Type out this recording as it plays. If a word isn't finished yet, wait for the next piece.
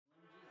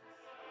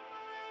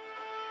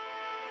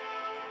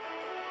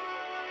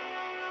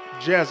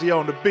Jazzy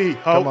on the beat.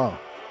 Ho. Come on.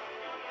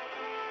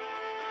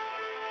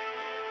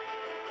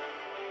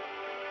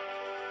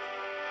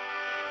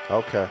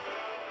 Okay.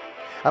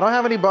 I don't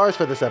have any bars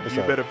for this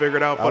episode. You better figure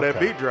it out for that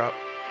beat drop.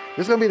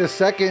 This is going to be the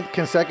second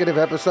consecutive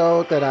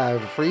episode that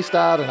I've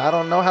freestyled, and I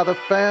don't know how the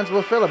fans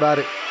will feel about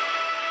it.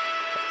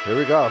 Here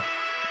we go.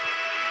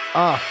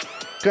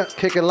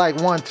 Kick it like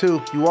 1,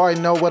 2. You already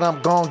know what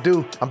I'm gon'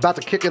 do. I'm about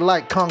to kick it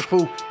like Kung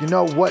Fu. You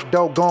know what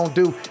Dope gon'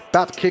 do.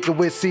 About to kick it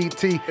with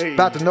CT. Hey.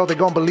 About to know they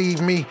gon'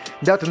 believe me.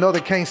 About to know they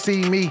can't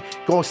see me.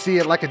 Gon' see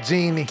it like a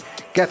genie.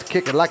 Got to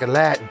kick it like a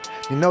Latin.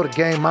 You know the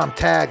game I'm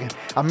tagging.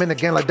 I'm in the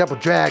game like Double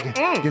Dragon.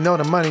 You know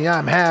the money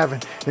I'm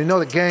having. You know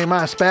the game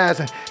I'm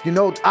spazzing. You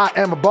know I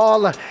am a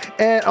baller.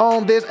 And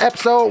on this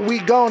episode, we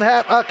gon'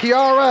 have a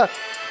Kiara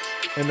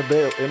in the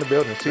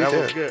building. She's That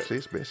here. was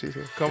good. She's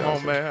here. Come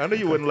on, man. I knew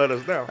you wouldn't let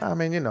us down. I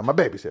mean, you know, my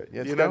baby's here.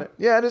 You know? understand it?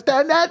 Yeah,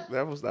 understand that?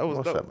 That was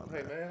What's dope. up, my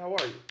Hey, man, how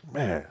are you?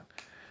 Man,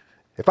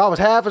 if I was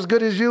half as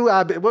good as you,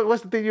 I'd be,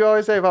 what's the thing you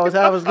always say? If I was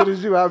half as good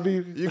as you, I'd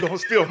be You gonna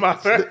steal my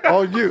fan?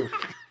 on you.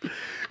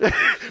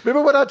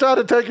 Remember when I tried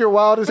to take your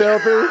wild as hell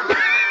thing?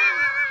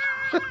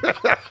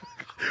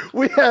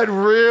 We had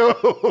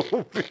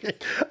real.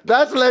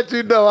 That's let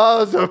you know I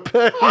was a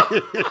pain.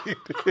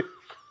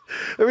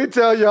 Let me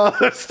tell y'all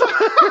a story.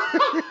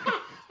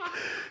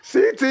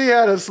 CT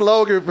had a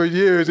slogan for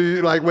years.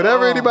 He, like,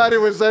 whenever anybody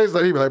would say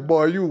something, he'd be like,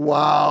 boy, you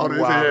wild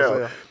as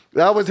hell.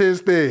 That was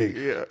his thing.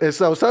 Yeah. And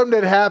so something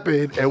that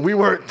happened, and we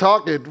weren't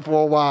talking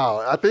for a while.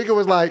 I think it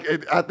was like,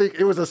 I think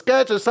it was a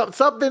sketch or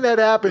something that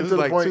happened This to is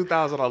the like point.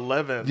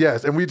 2011.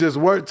 Yes, and we just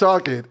weren't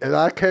talking. And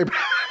I came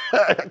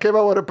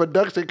out with a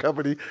production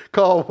company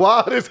called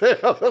Wild as Hell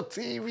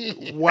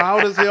TV.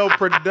 Wild as Hell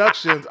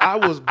Productions. I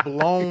was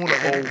blown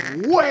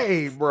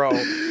away, bro.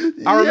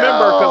 I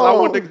remember because I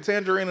went to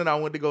Tangerine and I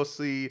went to go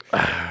see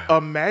a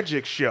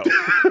magic show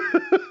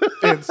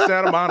in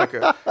Santa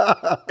Monica.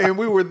 And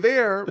we were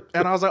there,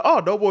 and I was like, oh,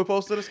 Doughboy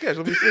posted a sketch.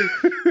 Let me see.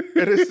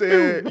 And it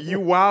said, you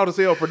Wild as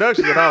Hell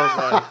Productions. And I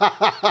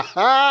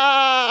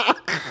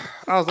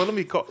was like, let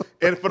me call.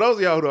 And for those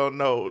of y'all who don't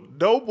know,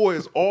 Doughboy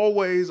is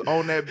always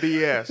on that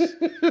BS.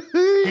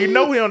 He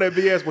know he on that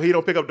BS, but he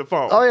don't pick up the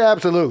phone. Oh, yeah,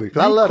 absolutely.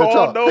 I love to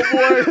talk.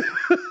 Doughboy?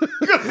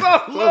 Because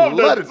I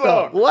love to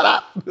talk. What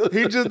up?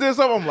 He just did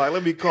something. I'm like,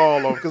 let me call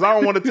him because I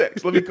don't want to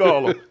text. Let me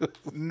call him.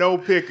 No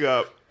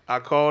pickup. I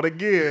called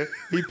again.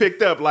 He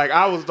picked up like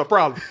I was the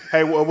problem.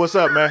 Hey, what's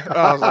up, man?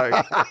 I was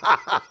like,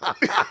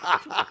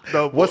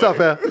 Doughboy. What's up,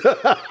 fam?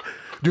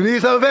 You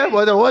need something, fam?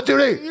 What you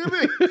need?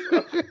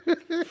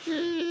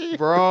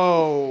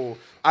 Bro,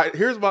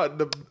 here's my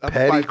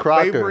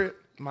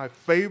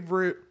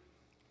favorite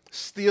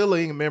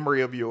stealing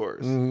memory of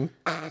yours.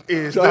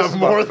 Is this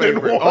more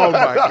than one. Oh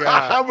my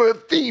God. I'm a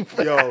thief.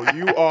 Yo,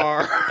 you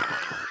are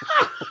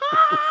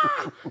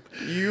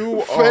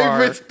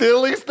Favorite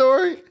stealing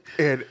story?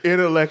 an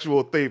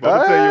intellectual thief. I'm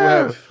gonna tell you what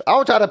happened. I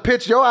was trying to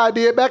pitch your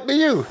idea back to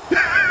you.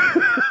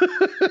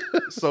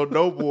 So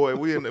Doughboy,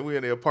 we in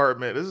the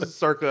apartment. This is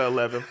circa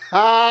 11. we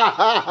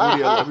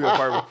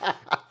apartment.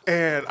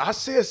 And I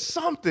said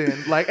something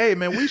like, hey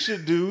man, we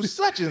should do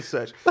such and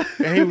such.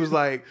 And he was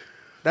like,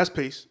 that's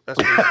peace.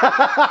 That's peace.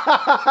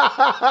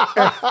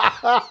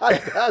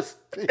 That's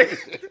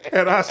peace.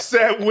 And I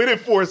sat with it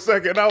for a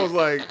second. I was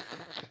like,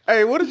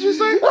 hey, what did you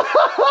say? He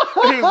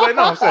was like,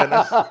 no, I'm saying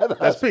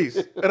that's peace.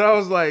 And I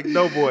was like,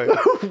 no, boy.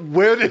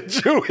 Where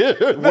did you hear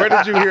that? Where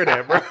did you hear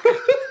that, bro?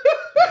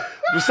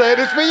 Been saying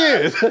this for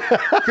years.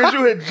 Because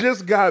you had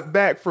just got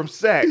back from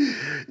SAC.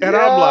 And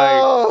I'm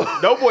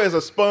like, no boy is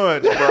a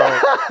sponge, bro.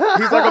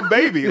 He's like a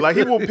baby. Like,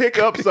 he will pick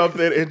up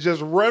something and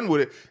just run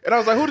with it. And I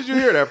was like, who did you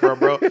hear that from,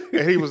 bro?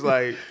 And he was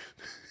like,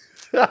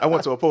 I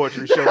went to a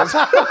poetry show. The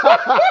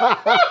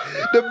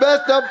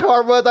messed up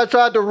part was I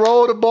tried to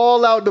roll the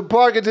ball out in the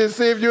park and just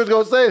see if you was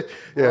going to say it.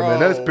 Yeah, Bro. man,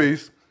 that's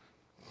peace.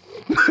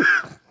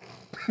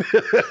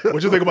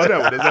 What you think about that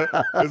one?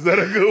 Is that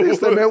a good one?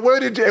 So, man, where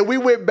did you? And we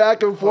went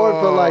back and forth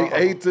for like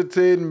 8 to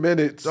 10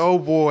 minutes. Oh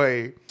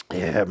boy,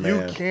 yeah, man,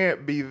 you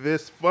can't be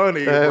this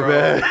funny, yeah, bro.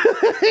 Man.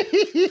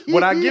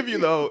 What I give you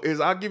though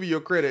is I'll give you your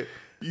credit.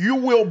 You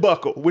will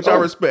buckle, which I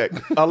respect.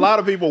 A lot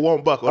of people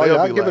won't buckle. Oh, They'll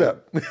yeah, be I'll give like,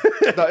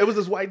 it up. No, it was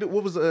this white dude.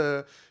 What was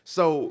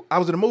So I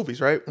was in the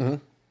movies, right? Mm-hmm.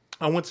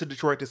 I went to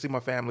Detroit to see my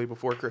family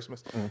before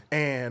Christmas,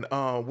 and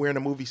we're in the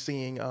movie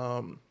seeing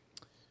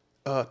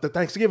the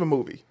Thanksgiving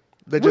movie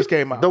that just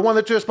came out. The one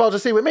that you're supposed to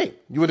see with me.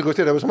 You went to go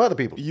see that with some other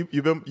people.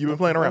 You've been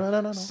playing around.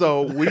 No.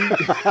 So we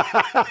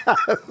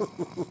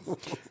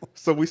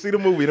see the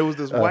movie. There was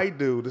this white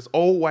dude, this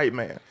old white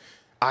man.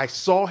 I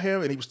saw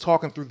him and he was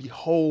talking through the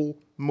whole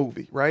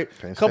movie, right?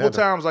 A couple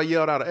times I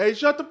yelled out, hey,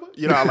 shut the fuck.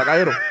 You know, I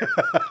hit him.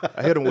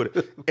 I hit him with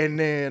it. And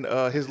then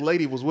his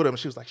lady was with him.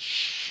 She was like,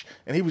 shh.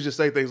 And he was just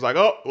saying things like,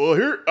 oh, well,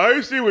 here,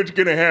 I see what's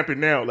going to happen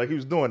now. Like he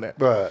was doing that.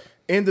 Right.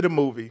 End of the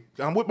movie.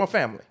 I'm with my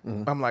family.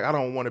 I'm like, I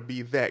don't want to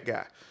be that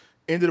guy.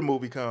 End of the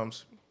movie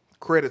comes.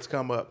 Credits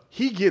come up.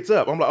 He gets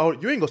up. I'm like, oh,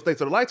 you ain't going to stay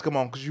till the lights come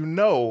on because you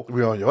know.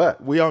 We on your ass.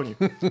 We on you.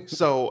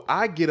 So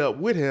I get up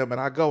with him and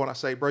I go and I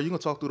say, bro, you going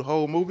to talk through the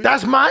whole movie?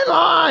 That's my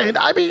line.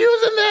 I be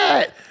using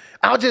that.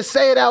 I'll just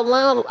say it out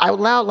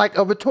loud like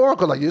a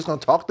rhetorical. Like, you're just going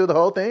to talk through the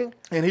whole thing?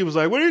 And he was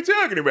like, what are you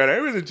talking about? I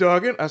wasn't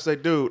talking. I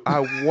said, dude,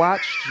 I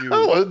watched you.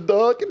 I wasn't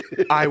talking.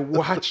 I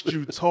watched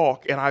you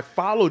talk, and I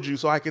followed you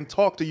so I can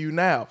talk to you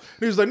now. And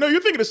he was like, no,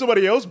 you're thinking of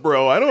somebody else,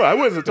 bro. I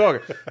wasn't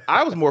talking.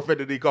 I was more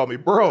offended he called me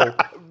bro.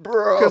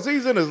 Bro. Because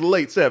he's in his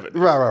late 70s.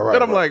 Right.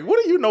 And I'm like,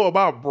 what do you know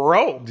about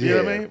bro? You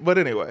know what I mean? But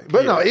anyway.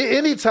 But no,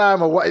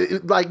 anytime,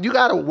 like, you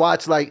got to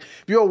watch, like,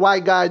 if you're a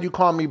white guy and you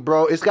call me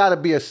bro, it's got to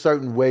be a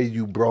certain way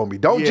you bro me.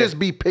 Don't just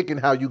be picking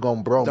how you going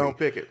to bro me. Don't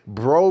pick it.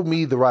 Bro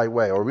me the right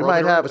way. Or we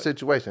might have a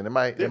situation. It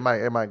might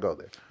go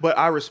there. But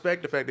I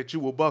respect the fact that you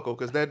will buckle,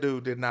 because that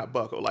dude did not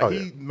buckle. Like,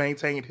 he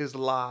maintained his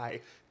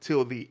lie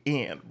till the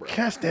end, bro.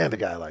 Can't stand a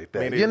guy like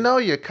that. You know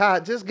you're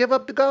caught. Just give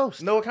up the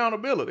ghost. No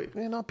accountability.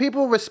 You know,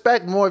 people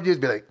respect more if you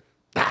just be like,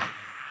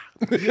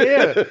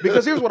 Yeah,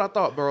 because here's what I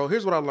thought, bro.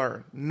 Here's what I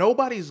learned.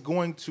 Nobody's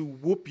going to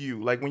whoop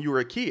you like when you were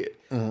a kid.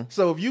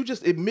 So if you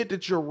just admit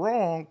that you're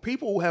wrong,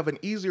 people will have an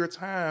easier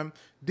time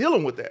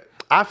dealing with that.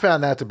 I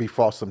found that to be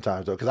false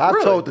sometimes, though, because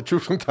I've told the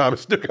truth sometimes.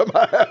 Stick up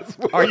my ass.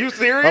 Are you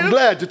serious? I'm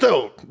glad you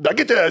told. Now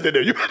get your ass in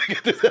there. You better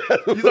get this ass.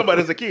 You talking about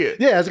as a kid?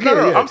 Yeah, as a kid.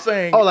 No, yeah. I'm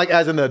saying. Oh, like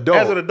as an adult.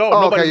 As an adult,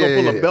 nobody's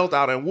going to pull a belt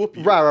out and whoop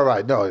you.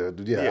 Right. No,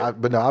 yeah.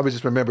 But no, I would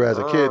just remember as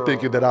a kid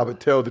thinking that I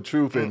would tell the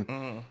truth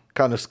and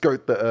kind of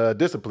skirt the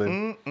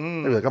discipline.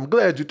 They'd be like, I'm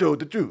glad you told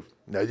the truth.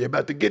 Now you're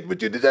about to get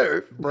what you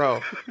deserve. Bro,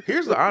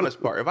 here's the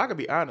honest part. If I could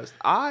be honest,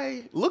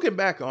 looking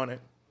back on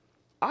it,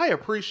 I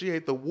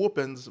appreciate the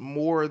whoopings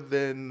more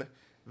than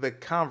the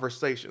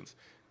conversations.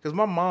 Because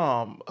my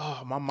mom.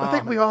 I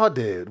think we all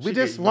did. We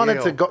just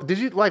wanted to go. Did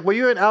you, like, were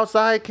you an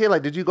outside kid?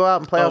 Like, did you go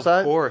out and play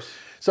outside? Of course.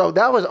 So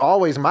that was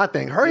always my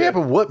thing. Hurry up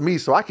and whoop me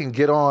so I can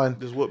get on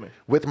just whoop me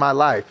with my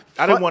life.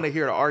 I didn't want to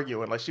hear the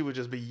arguing. Like, she would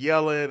just be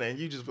yelling and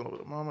you just be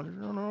like, Mama,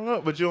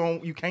 no, but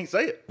you can't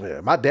say it.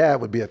 Yeah, my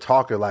dad would be a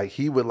talker. Like,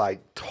 he would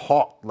like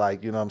talk,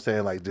 like, you know what I'm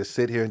saying? Like, just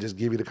sit here and just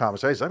give you the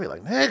conversation. I'd be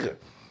like, nigga.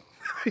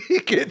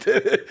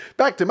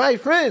 Back to my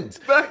friends.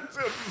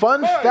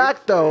 Fun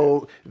fact,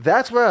 though,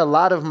 that's where a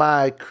lot of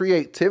my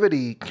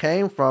creativity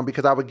came from,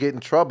 because I would get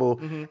in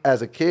trouble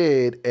as a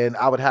kid and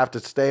I would have to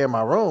stay in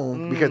my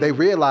room because they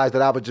realized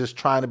that I was just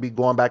trying to be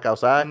going back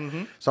outside.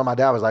 So my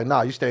dad was like,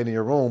 "No, you staying in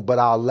your room, but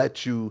I'll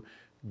let you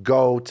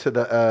go to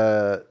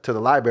the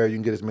library. You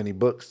can get as many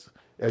books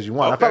as you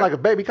want." Okay. I felt like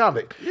a baby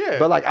convict. Yeah.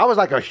 But like, I was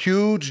like a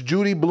huge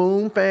Judy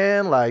Blume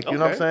fan. Like, you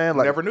know what I'm saying?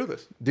 Like, never knew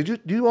this. Did you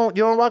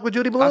don't rock with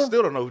Judy Blume? I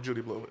still don't know who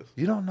Judy Blume is.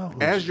 You don't know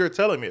as you're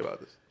telling me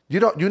about this.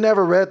 You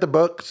never read the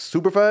book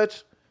Super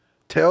Fudge?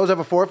 Tales of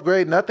a Fourth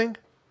Grade Nothing?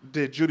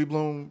 Did Judy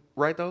Blume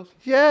write those?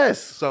 Yes.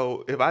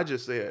 So if I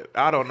just said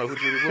I don't know who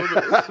Judy Blume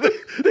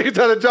is, they can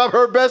try to drop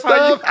her best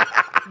stuff.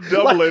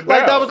 Double it down.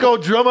 Like that was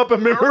gonna drum up a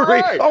memory.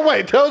 Right. Oh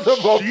wait, Tales of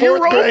a Fourth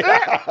Grade.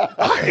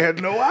 I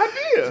had no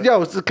idea.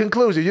 Yo, it's the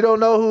conclusion. You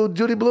don't know who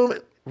Judy Blume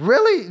is?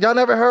 Really? Y'all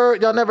never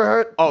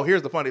heard? Oh,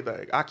 here's the funny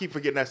thing. I keep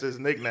forgetting that's his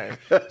nickname.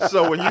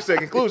 So when you say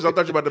conclusion, I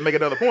thought you were about to make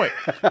another point.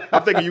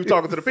 I'm thinking you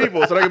talking to the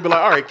people, so they can be like,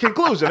 all right,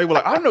 conclusion. They were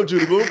like, I know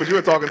Judy Blume, but you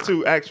were talking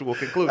to actual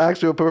conclusion.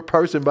 Actual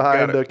person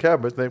behind the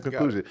camera, named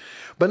conclusion.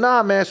 But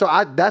nah, man, so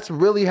that's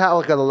really how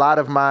like a lot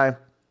of my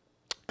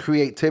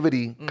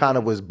creativity kind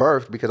of was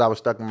birthed, because I was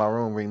stuck in my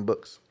room reading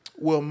books.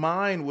 Well,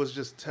 mine was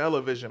just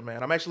television,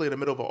 man. I'm actually in the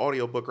middle of an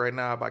audiobook right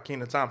now by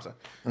Kenan Thompson.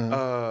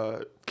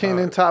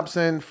 Kenan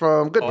Thompson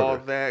from Good Burger. All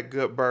That,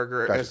 Good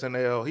Burger, gotcha.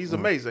 SNL. He's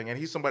amazing, and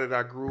he's somebody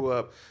that I grew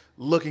up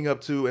looking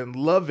up to and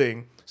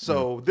loving.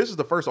 So this is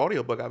the first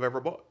audiobook I've ever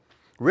bought.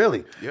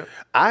 Really? Yeah.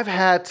 I've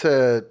had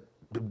to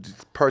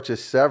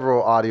purchase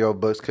several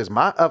audiobooks because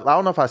I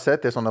don't know if I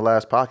said this on the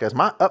last podcast,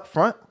 my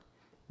upfront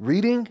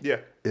reading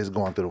is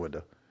going through the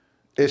window.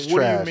 It's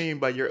trash. What do you mean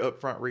by your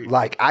upfront reading?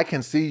 Like, I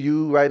can see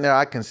you right now.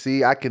 I can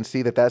see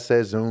that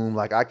says Zoom.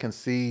 Like, I can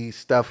see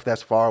stuff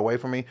that's far away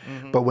from me.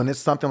 But when it's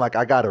something like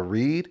I gotta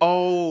read,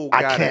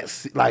 I can't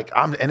see. Like,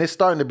 and it's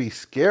starting to be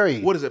scary.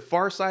 What is it?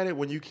 Farsighted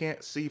when you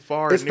can't see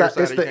far. It's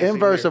the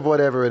inverse of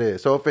whatever it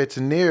is. So if it's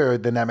near,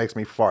 then that makes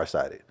me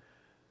farsighted.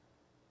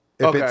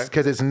 If it's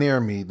because it's near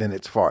me, then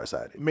it's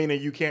farsighted.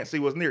 Meaning you can't see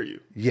what's near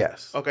you.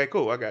 Yes. Okay,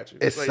 cool. I got you.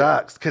 It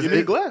sucks because you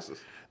need glasses.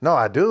 No,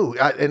 I do.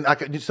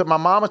 So my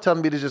mom was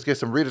telling me to just get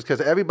some readers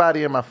because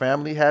everybody in my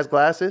family has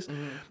glasses. So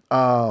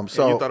and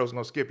you thought it was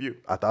going to skip you.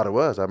 I thought it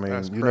was. I mean,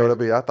 that's crazy. Know what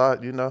I mean? I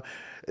thought,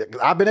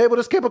 I've been able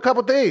to skip a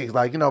couple things.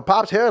 Like,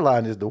 Pop's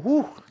hairline is the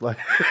woo. Like,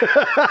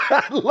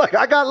 like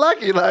I got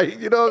lucky. Like,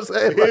 you know what I'm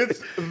saying? Like, it's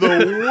the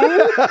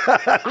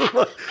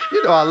woo.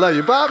 I love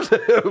you, Pops.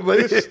 But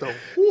it's the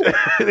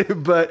woo.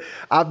 But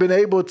I've been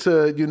able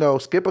to,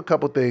 skip a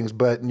couple things.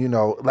 But,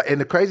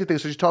 and the crazy thing,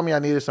 so she told me I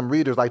needed some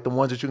readers, like the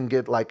ones that you can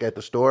get like at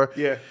the store.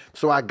 Yeah.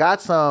 So I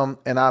got some,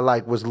 and I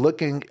was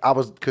looking. I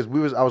was with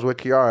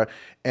Kiara.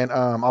 And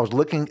I was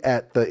looking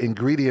at the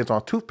ingredients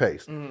on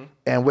toothpaste.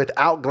 And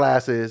without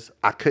glasses,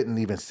 I couldn't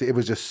even see. It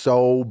was just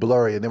so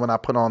blurry. And then when I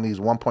put on these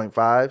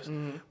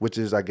 1.5s, which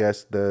is, I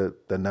guess, the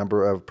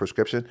number of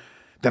prescription,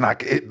 then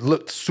it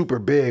looked super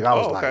big. I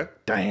was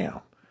like, damn.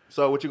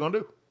 So what you going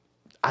to do?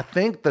 I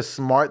think the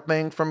smart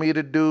thing for me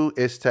to do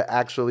is to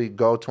actually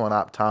go to an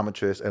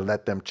optometrist and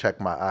let them check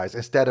my eyes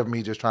instead of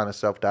me just trying to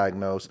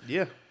self-diagnose.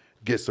 Yeah.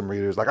 Get some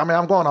readers. Like, I mean,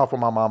 I'm going off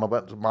with my mama,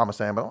 but mama's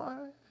saying,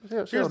 but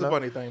here's the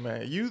funny thing,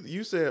 man.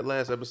 You said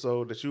last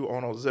episode that you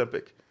on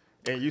Ozempic,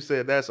 and you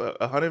said that's a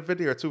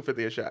 150 or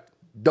 250 a shot.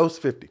 Dose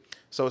 50.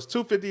 So it's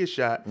 250 a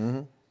shot,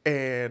 and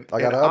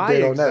I got an an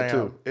update eye on that,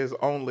 exam too. is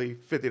only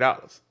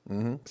 $50.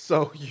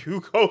 So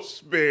you go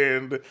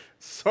spend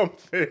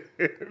something.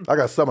 I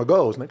got summer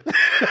goals, nigga.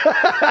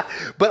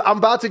 But I'm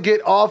about to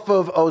get off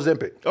of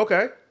Ozempic.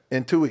 Okay.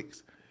 In 2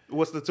 weeks.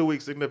 What's the 2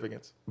 week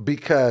significance?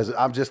 Because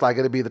I'm just like,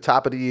 it'll be the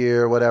top of the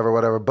year,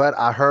 whatever. But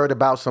I heard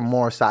about some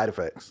more side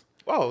effects.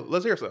 Oh,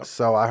 let's hear some.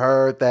 So I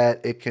heard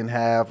that it can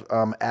have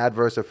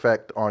adverse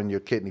effect on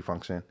your kidney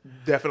function.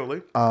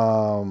 Definitely.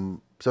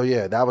 So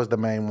yeah, that was the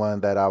main one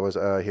that I was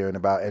hearing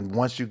about. And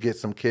once you get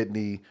some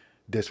kidney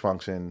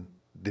dysfunction,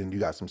 then you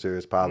got some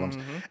serious problems.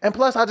 And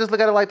plus, I just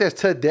look at it like this.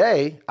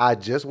 Today, I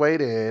just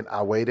weighed in.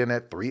 I weighed in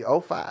at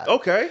 305.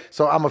 Okay.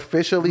 So I'm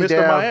officially Mr.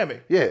 down. Miami.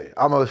 Yeah,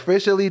 I'm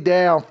officially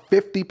down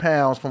 50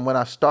 pounds from when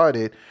I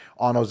started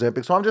on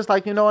Ozempic. So I'm just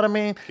like, you know what I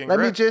mean? Congrats. Let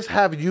me just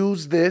have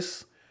used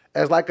this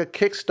as like a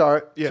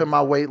kickstart to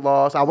my weight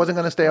loss. I wasn't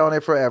going to stay on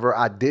it forever.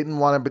 I didn't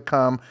want to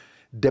become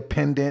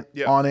dependent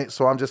on it.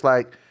 So I'm just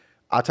like,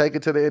 I'll take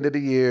it to the end of the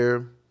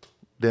year,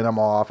 then I'm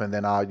off, and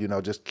then I'll,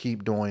 just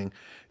keep doing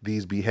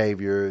these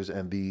behaviors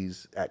and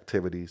these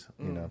activities,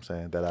 you know what I'm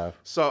saying, that I've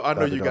So I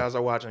know you guys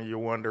are watching, you're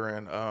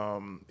wondering,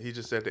 he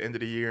just said the end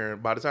of the year,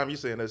 and by the time you're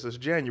saying this, it's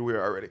January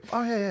already.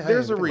 Oh, yeah.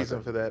 There's a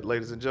reason for that,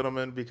 ladies and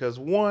gentlemen, because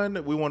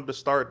one, we wanted to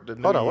start the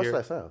new year. Hold on, what's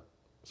that sound?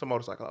 Some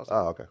motorcycle outside.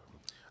 Oh, okay.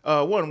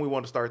 One, we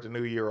want to start the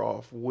new year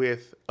off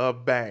with a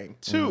bang.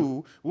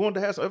 Two, we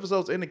wanted to have some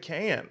episodes in the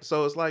can.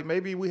 So it's like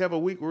maybe we have a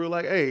week where we're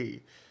like,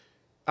 hey,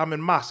 I'm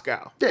in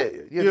Moscow. Yeah,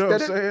 you know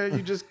what I'm saying?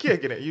 You just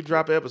kicking it. You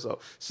drop an episode.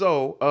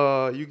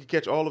 So you can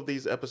catch all of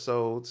these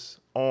episodes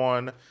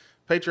on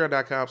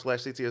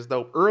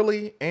patreon.com/CTisDOPE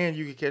early, and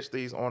you can catch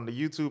these on the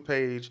YouTube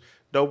page.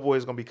 Dope Boy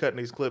is going to be cutting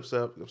these clips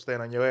up. I'm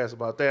staying on your ass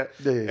about that.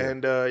 Yeah.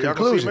 And y'all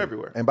can see them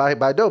everywhere. And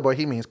by Dope Boy,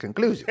 he means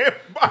conclusion.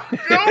 By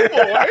Dope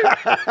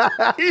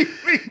Boy, he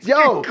means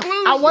Yo,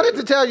 conclusion. I wanted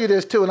to tell you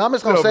this too, and I'm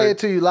just going to Tell say me. it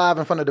to you live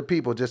in front of the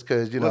people just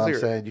because, you know Let's what I'm hear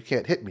it. saying, you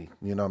can't hit me.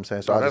 You know what I'm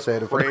saying? So Oh, I'll just say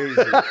it in front of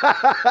crazy.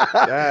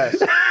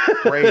 That's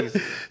crazy.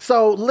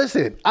 So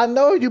listen, I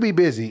know you be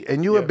busy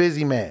and you a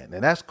busy man,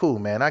 and that's cool,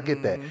 man. I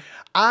get that.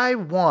 I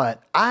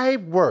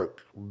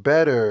work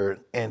better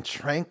in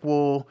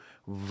tranquil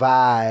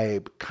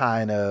vibe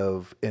kind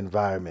of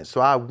environment. So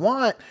I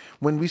want,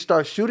 when we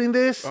start shooting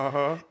this,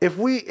 if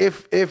we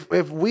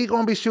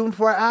gonna be shooting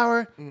for an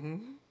hour,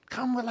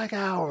 come with like an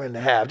hour and a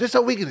half, just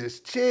so we can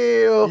just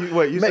chill.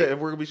 You said if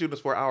we're gonna be shooting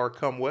this for an hour,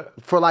 come what?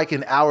 For like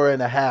an hour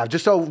and a half,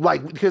 just so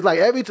like, because like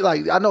I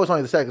know it's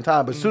only the second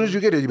time, but as soon as you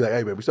get it, you be like,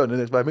 hey man, we starting in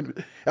the next 5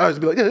 minutes. I always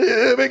be like,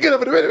 yeah, man, get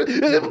up in the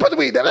minute, put the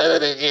weed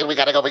down, we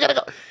gotta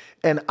go.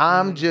 And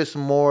I'm just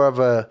more of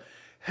a,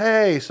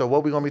 hey, so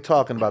what we gonna be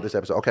talking about this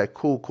episode? Okay,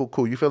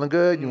 cool. You feeling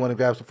good? You want to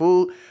grab some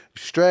food?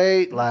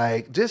 Straight,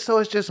 like, just so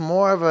it's just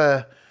more of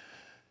a,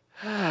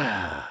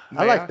 I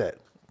like that.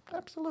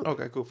 Absolutely.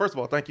 Okay, cool. First of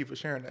all, thank you for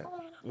sharing that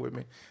with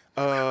me.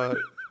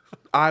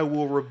 I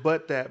will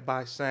rebut that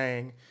by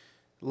saying,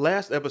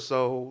 last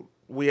episode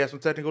we had some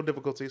technical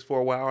difficulties for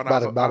a while, and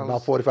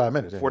about 45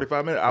 minutes.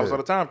 45 minutes. I was on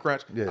a time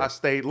crunch. Yeah. I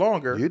stayed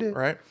longer. You did,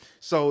 right?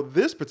 So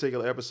this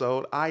particular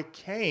episode, I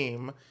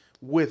came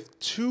with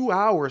 2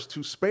 hours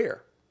to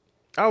spare.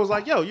 I was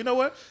like, yo, you know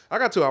what? I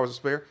got 2 hours to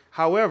spare.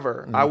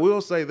 However, I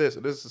will say this,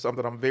 and this is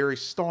something I'm very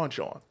staunch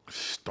on.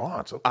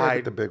 Staunch, okay, I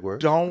with the big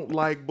word. don't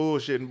like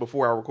bullshitting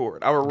before I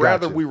record. I would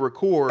rather we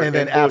record and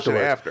then bullshit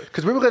afterwards. after.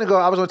 Because we were gonna go.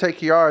 I was gonna take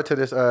Kiara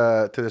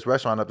to this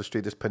restaurant up the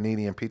street, this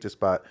panini and pizza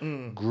spot.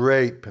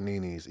 Great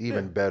paninis,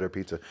 even better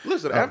pizza.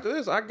 Listen, after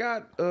this, I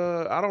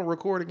don't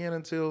record again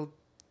until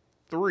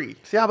 3.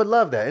 See, I would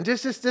love that, and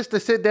just to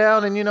sit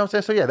down and, you know what I'm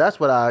saying. So yeah,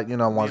 that's what I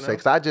want to say,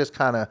 because I just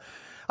kind of,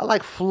 I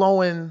like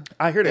flowing.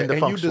 I hear that, in the and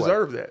funk you sway.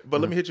 deserve that.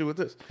 But let me hit you with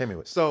this. Hit me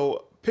with it.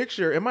 So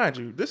picture, and mind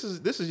you, this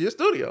is your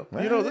studio.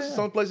 You know, this is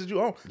some places you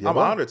own. Yeah, I'm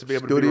well, honored to be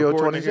able to be Studio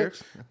recording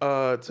 26.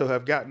 here, to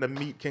have gotten to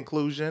meet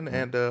Conclusion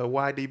and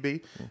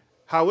YDB.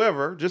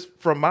 However, just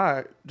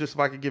if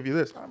I could give you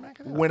this,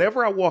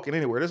 whenever I walk in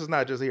anywhere, this is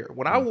not just here.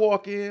 When I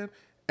walk in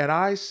and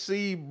I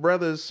see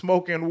brothers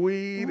smoking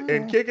weed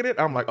and kicking it,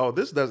 I'm like, oh,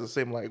 this doesn't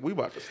seem like we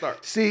about to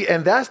start. See,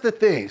 and that's the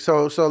thing.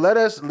 So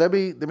let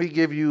me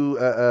give you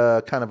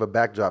a kind of a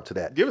backdrop to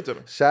that. Give it to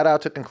me. Shout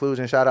out to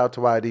Conclusion. Shout out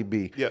to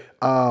YDB. Yeah.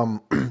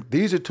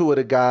 These are two of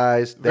the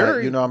guys that,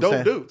 Very you know what I'm dope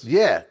saying? dudes.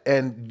 Yeah,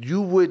 and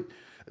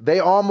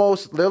they're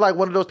like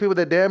one of those people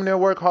that damn near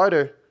work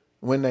harder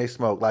when they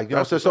smoke. Like, you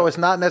know, so it's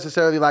not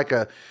necessarily like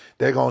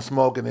they're gonna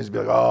smoke and just be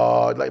like,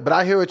 oh, like, but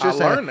I hear what you're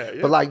saying. learned that,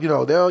 yeah. But like, you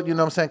know, they'll, you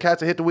know what I'm saying,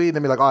 cats will hit the weed and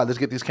then be like, all right, let's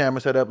get these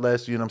cameras set up,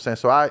 let's, you know what I'm saying.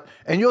 So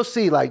and you'll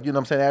see, like, you know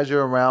what I'm saying, as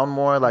you're around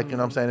more, like, you know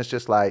what I'm saying, it's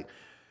just like,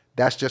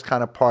 that's just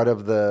kind of part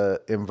of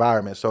the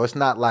environment. So it's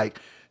not like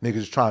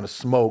niggas trying to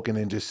smoke and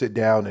then just sit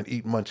down and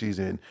eat munchies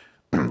and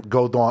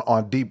go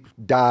on deep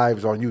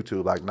dives on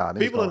YouTube. Like, nah.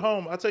 People at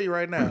home, I'll tell you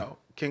right now,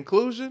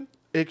 conclusion,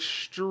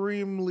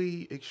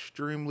 extremely,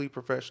 extremely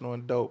professional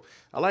and dope.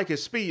 I like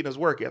his speed and his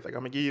work ethic.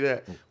 I'm going to give you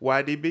that.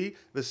 YDB,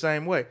 the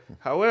same way.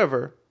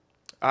 However,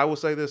 I will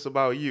say this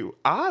about you.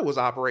 I was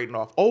operating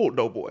off old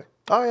Doughboy.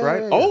 Oh, yeah,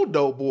 right? yeah, yeah. Old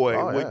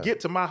Doughboy would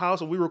get to my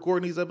house when we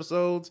recording these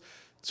episodes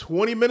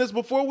 20 minutes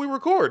before we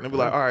record and be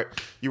like, all right,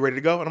 you ready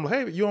to go? And I'm like,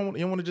 hey, you don't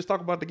want to just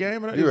talk about the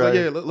game? And he's like,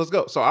 yeah, let's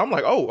go. So I'm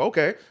like, oh,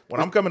 okay. When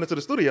I'm coming into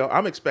the studio,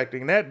 I'm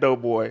expecting that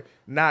Doughboy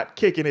not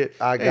kicking it.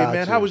 Hey,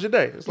 man, how was your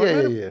day? It's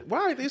like, why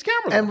are these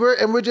cameras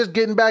on? We're just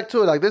getting back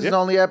to it. Like, this is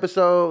only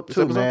episode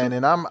 2, man.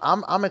 And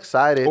I'm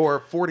excited.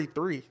 Or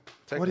 43.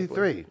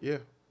 43. Yeah.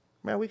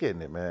 Man, we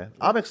getting it, man.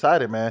 I'm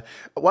excited, man.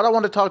 What I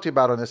want to talk to you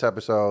about on this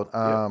episode,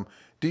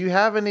 do you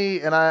have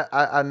any, and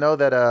I know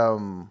that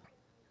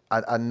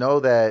I know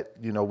that,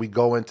 you know, we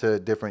go into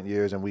different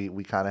years and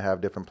we kind of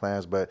have different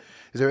plans, but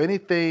is there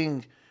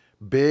anything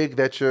big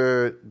that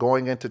you're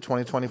going into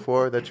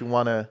 2024 that you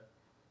want to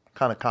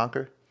kind of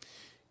conquer?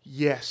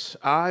 Yes,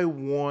 I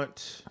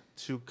want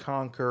to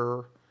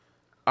conquer.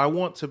 I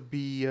want to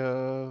be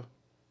on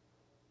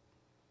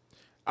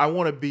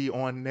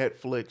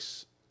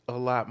Netflix a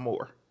lot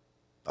more.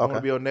 I want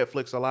to be on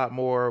Netflix a lot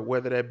more,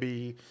 whether that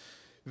be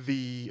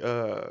the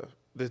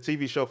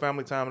TV show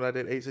Family Time that I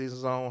did 8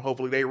 seasons on.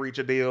 Hopefully they reach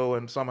a deal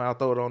and somehow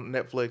throw it on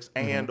Netflix,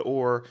 and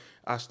or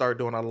I start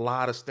doing a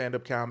lot of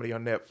stand-up comedy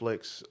on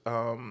Netflix.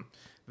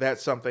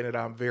 That's something that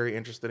I'm very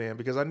interested in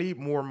because I need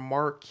more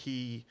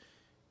marquee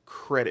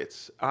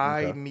credits.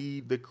 I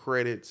need the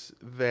credits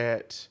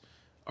that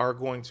are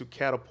going to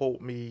catapult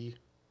me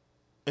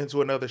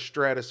into another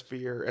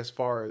stratosphere as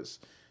far as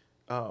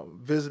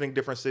visiting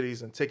different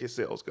cities and ticket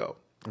sales go.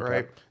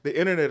 Right? The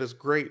internet is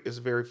great. It's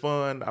very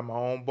fun. I'm my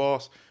own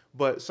boss.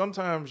 But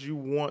sometimes you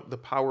want the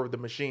power of the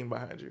machine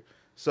behind you.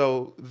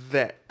 So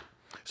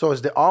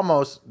it's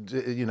almost,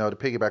 you know, to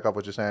piggyback off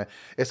what you're saying,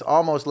 it's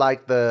almost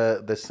like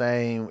the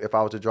same, if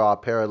I was to draw a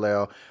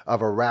parallel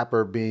of a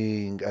rapper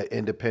being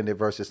independent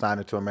versus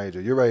signing to a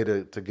major. You're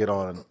ready to get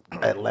on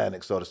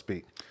Atlantic, so to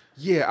speak.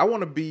 Yeah, I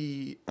want to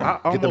be. I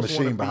get the almost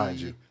machine wanna behind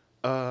be, you.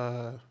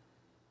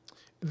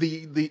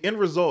 The end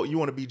result, you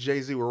want to be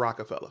Jay-Z with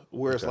Rockefeller,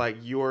 where it's like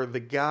you're the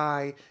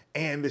guy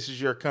and this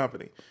is your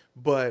company.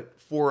 But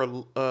for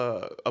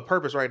a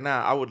purpose right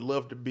now, I would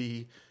love to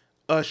be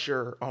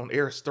Usher on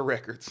Arista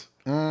Records.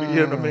 You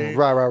know what I mean?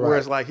 Right. Where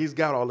it's like he's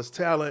got all this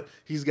talent,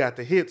 he's got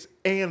the hits,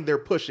 and they're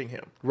pushing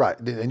him. Right.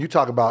 And you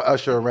talk about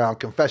Usher around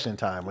Confession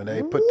Time when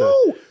they put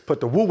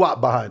the woo-wop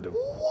behind him.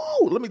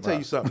 Woo! Let me tell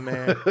you something,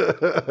 man.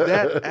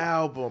 That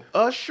album,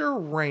 Usher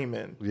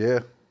Raymond,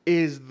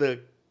 is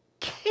the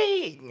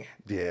king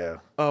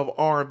of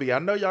R&B. I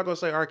know y'all gonna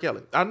say R.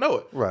 Kelly. I know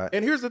it. Right.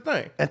 And here's the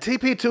thing. And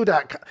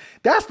TP2.com,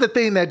 that's the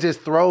thing that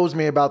just throws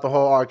me about the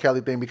whole R.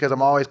 Kelly thing because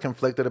I'm always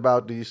conflicted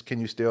about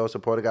can you still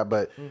support a guy?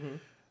 But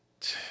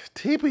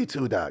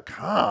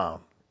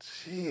TP2.com,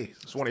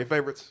 jeez. It's one of your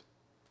favorites?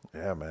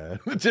 Yeah, man.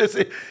 When it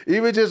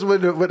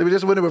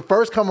would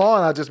first come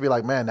on, I'd just be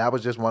like, man, that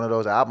was just one of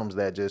those albums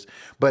that just,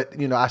 but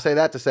you know, I say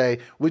that to say,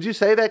 would you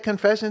say that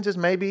Confessions is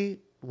maybe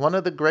one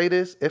of the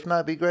greatest, if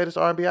not the greatest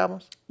R&B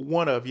albums?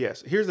 One of,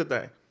 yes. Here's the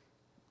thing.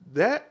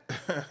 That,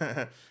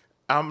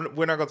 we're not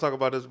going to talk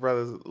about this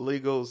brother's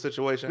legal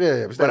situation.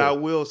 But I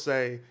will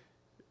say,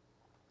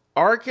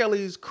 R.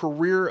 Kelly's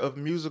career of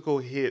musical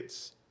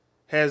hits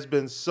has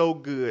been so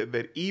good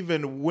that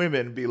even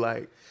women be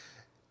like,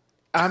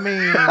 I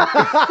mean,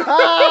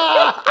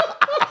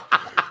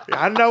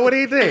 I know what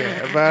he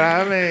did, but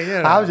I mean,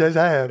 you know, I'm just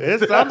saying.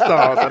 It's some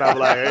songs that I'm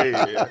like, hey,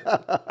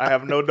 I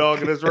have no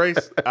dog in this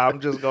race.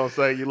 I'm just gonna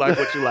say you like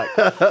what you like.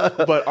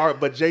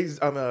 But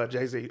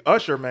Jay-Z,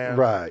 Usher, man,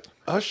 right?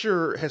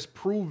 Usher has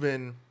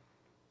proven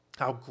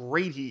how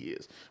great he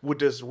is with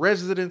this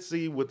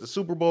residency, with the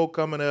Super Bowl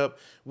coming up,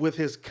 with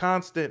his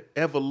constant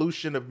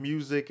evolution of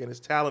music and his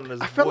talent and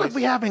his I feel like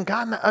we haven't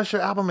gotten the Usher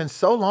album in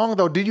so long,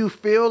 though. Do you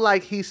feel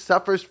like he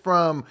suffers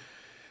from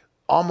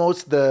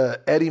almost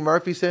the Eddie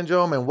Murphy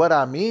syndrome? And what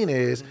I mean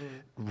is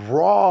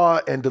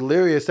Raw and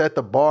Delirious set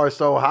the bar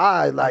so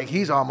high, like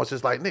he's almost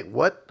just like, Nick,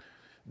 what?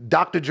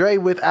 Dr. Dre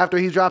after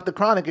he dropped The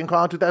Chronic in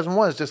Chronic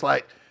 2001, it's just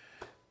like,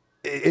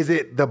 is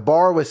it the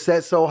bar was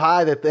set so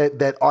high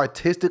that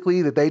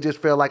artistically that they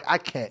just feel like, I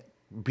can't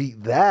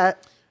beat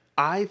that?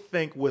 I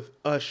think with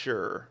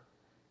Usher,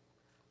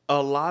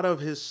 a lot of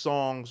his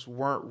songs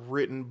weren't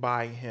written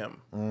by him.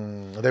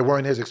 They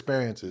weren't his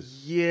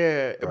experiences.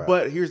 Yeah, right.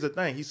 But here's the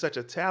thing. He's such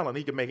a talent.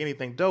 He can make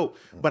anything dope.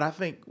 But I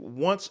think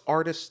once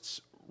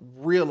artists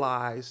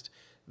realized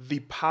the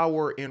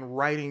power in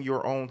writing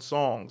your own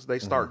songs, they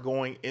start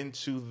going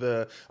into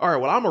all right,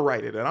 well, I'm going to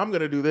write it and I'm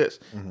going to do this.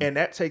 And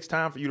that takes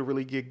time for you to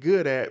really get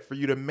good at, for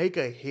you to make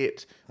a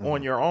hit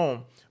on your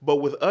own. But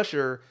with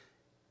Usher,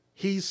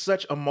 he's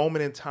such a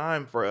moment in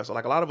time for us.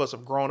 Like a lot of us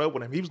have grown up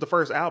with him. He was the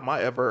first album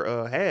I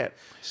ever had.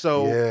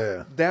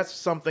 So that's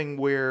something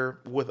where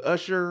with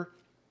Usher,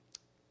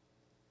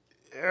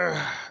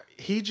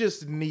 he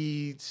just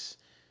needs,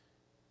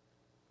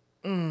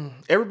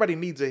 everybody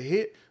needs a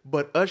hit,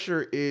 but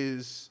Usher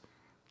is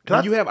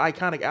When you have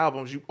iconic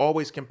albums, you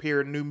always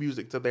compare new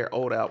music to their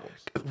old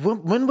albums.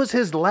 When was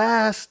his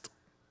last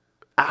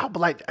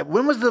album? Like,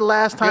 when was the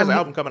last time? He has an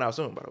album coming out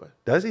soon, by the way.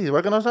 Does he? He's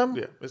working on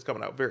something? Yeah, it's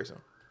coming out very soon.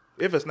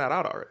 If it's not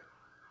out already.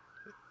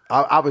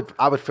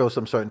 I would feel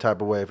some certain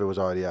type of way if it was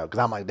already out, because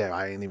I'm like, damn,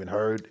 I ain't even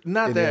heard.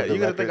 Not that. You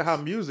got to think of how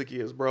music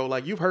is, bro.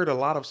 Like, you've heard a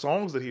lot of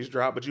songs that he's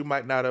dropped, but you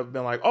might not have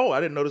been like, oh,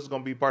 I didn't know this was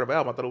going to be part of an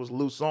album. I thought it was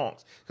loose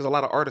songs, because a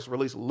lot of artists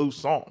release loose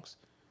songs.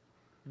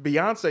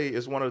 Beyonce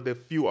is one of the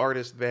few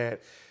artists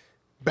that,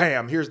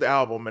 bam, here's the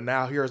album, and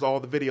now here's all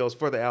the videos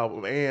for the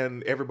album,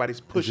 and everybody's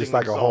pushing. It's just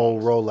like a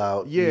whole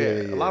rollout.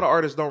 Yeah, a lot of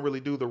artists don't really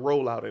do the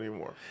rollout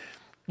anymore.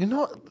 You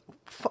know,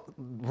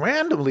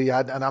 randomly,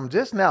 and I'm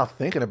just now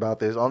thinking about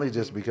this, only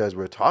just because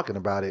we're talking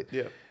about it.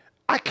 Yeah,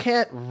 I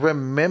can't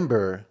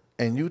remember,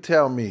 and you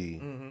tell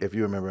me if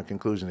you remember in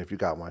conclusion, if you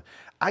got one.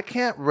 I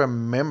can't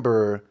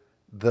remember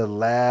the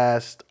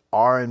last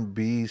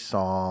R&B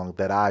song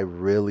that I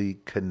really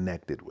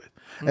connected with.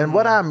 And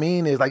what I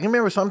mean is, like, you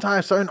remember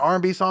sometimes certain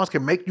R&B songs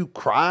can make you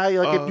cry.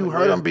 Like, if you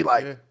heard them, be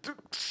like,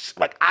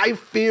 like, I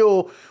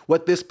feel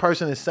what this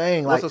person is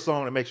saying. What's like, a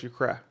song that makes you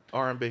cry?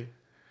 R&B.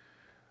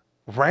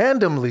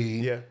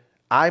 Randomly,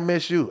 I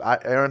Miss You,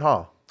 Aaron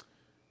Hall.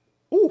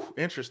 Ooh,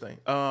 interesting.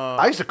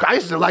 I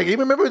used to like, even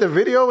remember the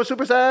video was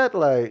super sad?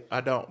 Like,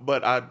 I don't,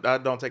 but I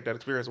don't take that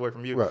experience away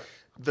from you. Right.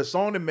 The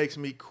song that makes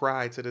me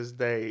cry to this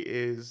day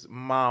is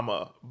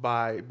Mama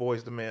by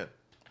Boyz II Men.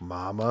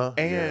 Mama.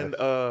 And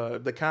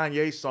the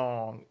Kanye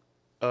song,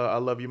 I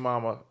Love You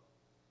Mama,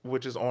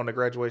 which is on the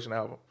Graduation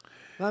album.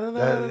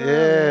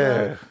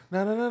 Yeah.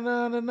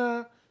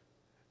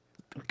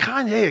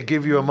 Kanye will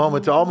give you a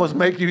moment to almost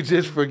make you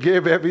just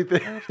forgive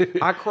everything.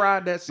 I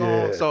cried that song.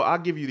 Yeah. So I'll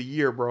give you the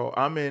year, bro.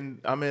 I'm in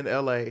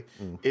LA.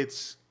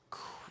 It's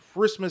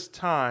Christmas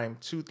time,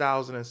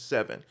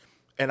 2007.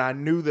 And I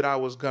knew that I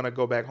was going to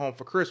go back home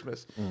for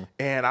Christmas.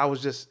 And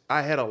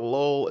I had a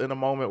lull in a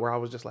moment where I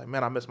was just like,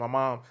 man, I miss my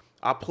mom.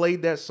 I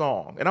played that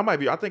song. And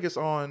I think it's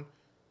on,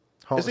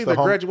 it's either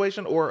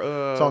Graduation or...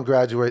 It's on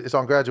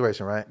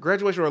Graduation, right?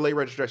 Graduation or Late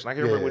Registration. I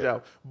can't remember which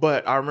album.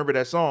 But I remember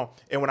that song.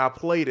 And when I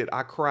played it,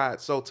 I cried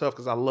so tough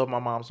because I love my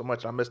mom so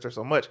much. I missed her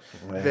so much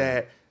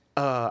that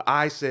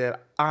I said,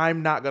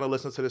 I'm not going to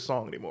listen to this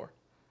song anymore.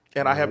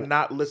 And I have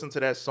not listened to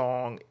that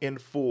song in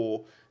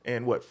full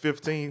in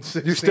 15,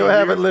 16 You still years?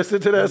 haven't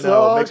listened to that song?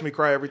 No, it makes me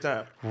cry every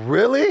time.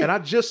 Really? And I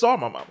just saw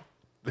my mama.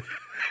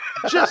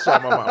 Just saw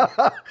my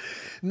mama.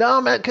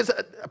 No, man, because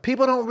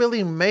people don't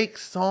really make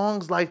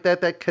songs like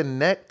that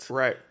connect.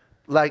 Right.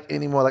 Like,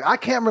 anymore. Like, I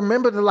can't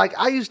remember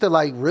I used to,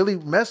 like, really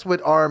mess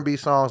with R&B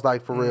songs,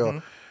 like, for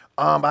real.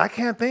 But I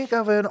can't think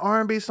of an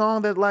R&B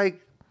song that,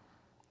 like,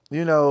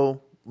 you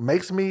know,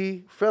 makes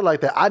me feel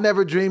like that. I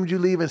Never Dreamed You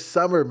Leaving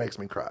Summer makes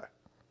me cry.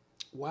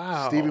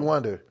 Wow. Stevie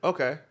Wonder.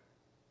 Okay.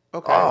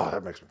 Oh,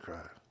 that makes me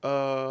cry.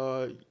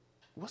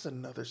 What's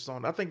another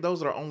song? I think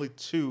those are the only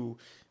two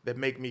that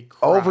make me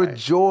cry.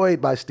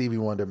 Overjoyed by Stevie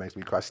Wonder makes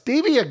me cry.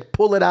 Stevie would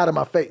pull it out of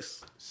my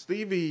face.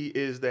 Stevie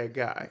is that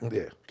guy.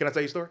 Yeah. Can I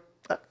tell you a story?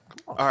 Come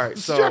on. All right.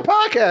 It's So your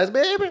podcast,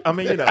 baby. I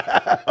mean, you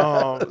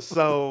know.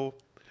 So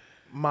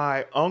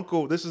my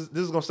uncle, this is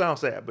gonna sound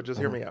sad, but just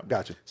hear me out.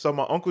 Gotcha. So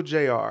my uncle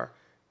JR,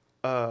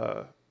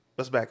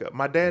 let's back up.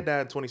 My dad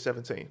died in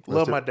 2017.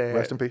 Love my dad.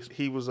 Rest in peace.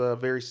 He was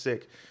very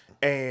sick.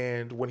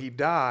 And when he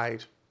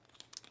died,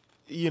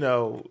 you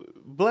know,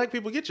 black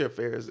people, get your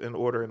affairs in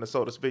order, and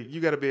so to speak.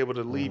 You got to be able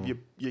to leave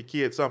your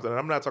kid something. And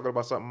I'm not talking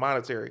about something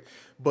monetary,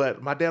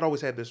 but my dad always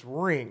had this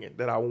ring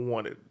that I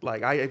wanted.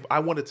 Like I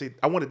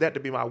wanted that to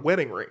be my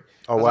wedding ring.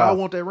 Oh, wow. wow. I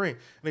want that ring.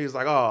 And he was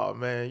like, oh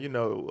man,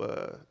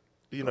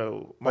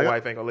 my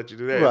wife ain't gonna let you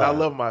do that. Right. And I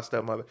love my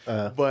stepmother,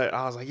 but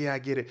I was like, yeah, I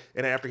get it.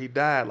 And after he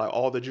died, like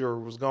all the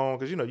jewelry was gone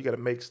because you got to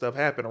make stuff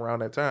happen around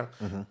that time.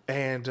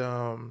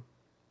 And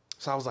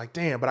so I was like,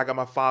 damn, but I got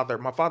my father.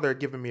 My father had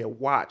given me a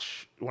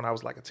watch when I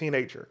was like a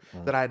teenager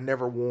that I had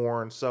never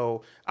worn.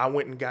 So I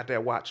went and got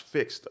that watch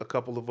fixed a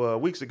couple of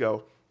weeks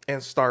ago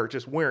and started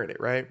just wearing it,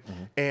 right?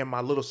 And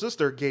my little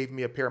sister gave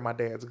me a pair of my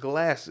dad's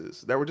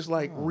glasses that were just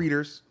like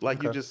readers,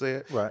 like you just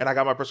said. Right. And I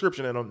got my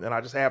prescription in them, and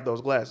I just have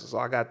those glasses. So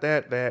I got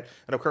that,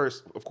 and of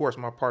course,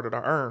 my part that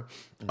I earned.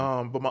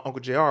 But my Uncle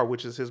JR,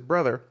 which is his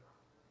brother,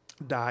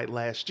 died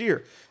last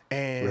year.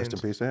 And Rest in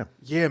peace to him.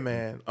 Yeah,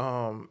 man.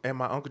 And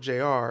my Uncle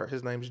JR,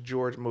 his name's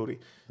George Moody,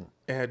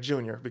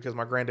 Jr., because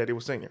my granddaddy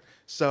was senior.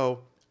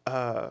 So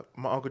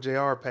my Uncle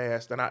JR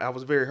passed, and I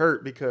was very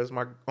hurt because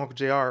my Uncle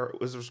JR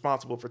was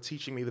responsible for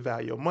teaching me the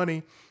value of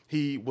money.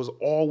 He was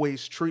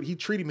always he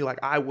treated me like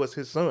I was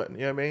his son, you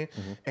know what I mean?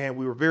 And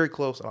we were very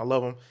close, and I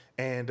love him.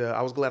 And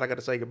I was glad I got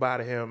to say goodbye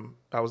to him.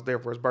 I was there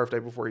for his birthday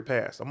before he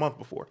passed, a month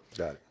before.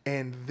 Got it.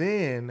 And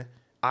then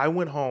I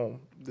went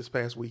home this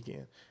past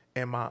weekend,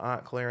 and my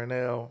Aunt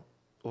Clarinelle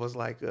was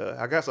like,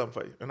 I got something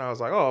for you. And I was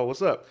like, oh,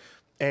 what's up?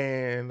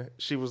 And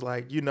she was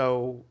like,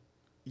 your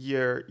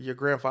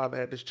grandfather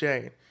had this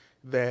chain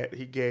that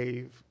he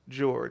gave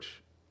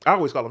George. I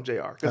always call him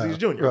JR because he's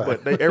junior,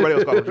 right. but everybody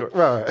else call him George.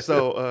 Right.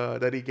 So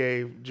that he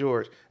gave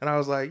George. And I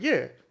was like,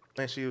 yeah.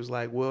 And she was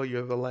like, well,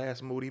 you're the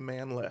last moody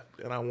man left,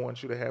 and I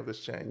want you to have this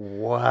chain.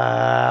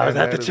 Wow. And Is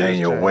that the chain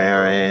you're chain,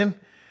 wearing?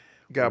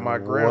 Got my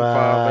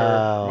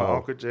grandfather, my Wow.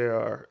 Uncle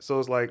JR. So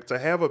it's like to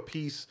have a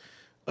piece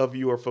of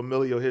your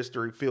familial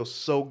history feels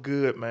so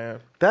good,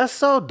 man. That's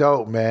so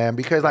dope, man.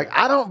 Because like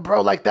I don't,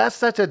 bro, like that's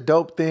such a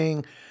dope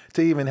thing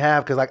to even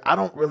have. Because like I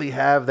don't really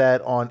have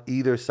that on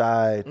either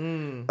side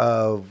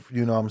of,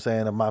 you know what I'm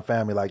saying, of my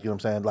family. Like, you know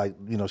what I'm saying? Like,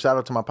 you know, shout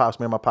out to my pops.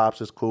 Man, my pops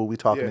is cool. We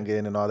talking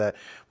again and all that.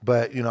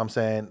 But, you know what I'm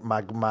saying?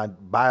 My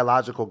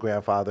biological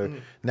grandfather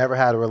never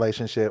had a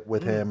relationship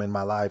with him in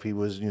my life. He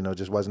was, you know,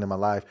 just wasn't in my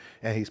life.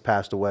 And he's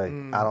passed away.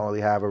 I don't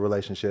really have a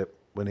relationship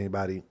with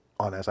anybody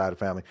on that side of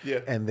the family. Yeah.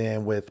 And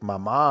then with my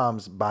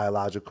mom's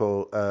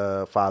biological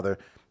father,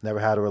 never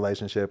had a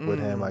relationship with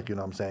him, like, you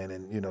know what I'm saying?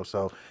 And, you know,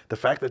 so the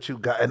fact that you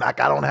got, and like,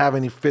 I don't have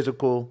any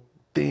physical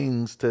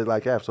things to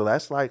like have. So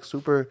that's like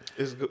super,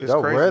 it's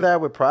dope. crazy. Wear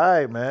that with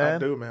pride, man. I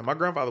do, man. My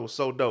grandfather was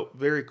so dope.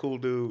 Very cool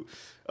dude.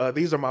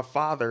 These are my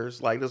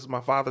father's. Like, this is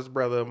my father's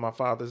brother, my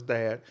father's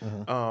dad.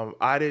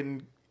 I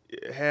didn't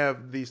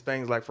have these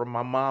things like from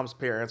my mom's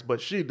parents,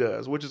 but she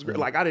does, which is great.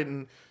 Like,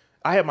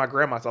 I had my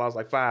grandma till I was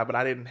like 5, but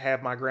I didn't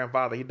have my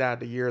grandfather. He died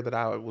the year that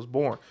I was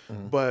born.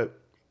 But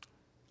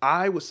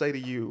I would say to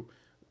you,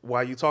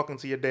 while you talking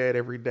to your dad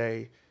every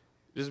day,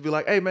 just be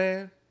like, hey,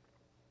 man,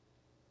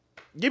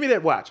 give me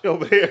that watch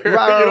over there.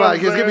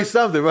 Right. Just give me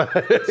something,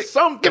 right?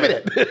 Something. Give me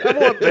that. I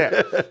want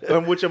that.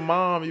 And with your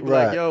mom, you'd be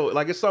Right. like, yo,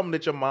 like it's something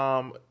that your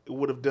mom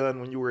would have done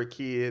when you were a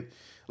kid.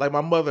 Like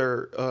my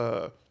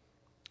mother,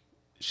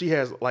 she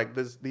has like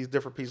these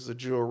different pieces of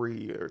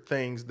jewelry or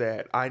things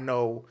that I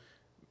know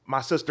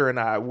my sister and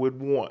I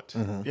would want.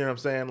 You know what I'm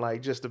saying?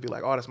 Like just to be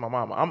like, oh, that's my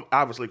mama. I'm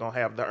obviously going to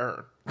have the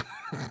urn.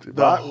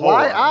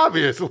 Why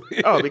obviously?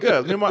 Oh,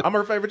 because I'm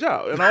her favorite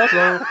child. And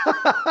also...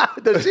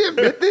 Does she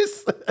admit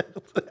this?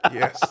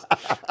 Yes.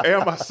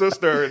 And my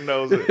sister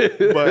knows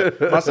it.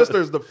 But my sister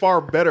is the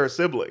far better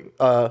sibling.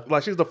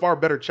 Like she's the far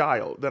better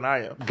child than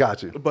I am.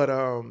 Got you. But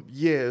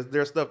yeah,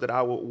 there's stuff that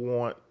I would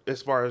want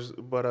as far as,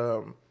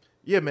 but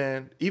yeah,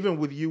 man, even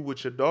with you,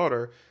 with your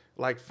daughter,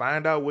 like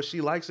find out what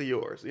she likes of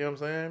yours. You know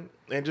what I'm saying?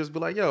 And just be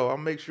like, yo, I'll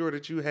make sure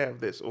that you have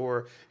this,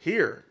 or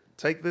here,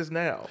 take this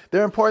now.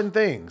 They're important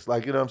things,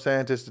 like, you know what I'm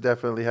saying, just to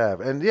definitely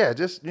have. And yeah,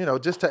 just, you know,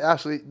 just to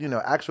actually, you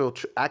know,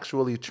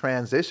 actually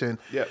transition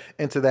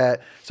into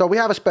that. So we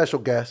have a special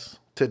guest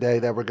today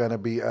that we're going to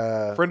be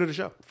Friend of the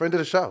show. Friend of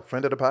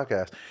the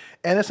podcast.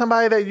 And it's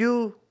somebody that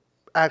you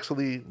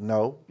actually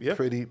know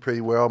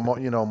pretty well,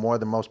 more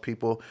than most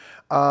people.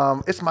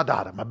 It's my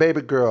daughter, my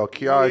baby girl,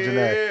 Kiara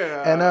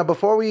Janae. And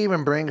before we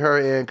even bring her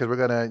in, because we're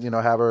gonna, you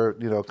know, have her,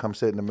 you know, come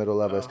sit in the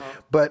middle of us.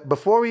 But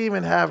before we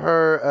even have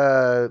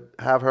her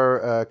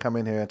come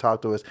in here and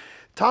talk to us,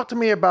 talk to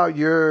me about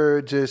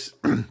your just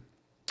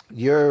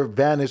your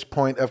vantage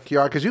point of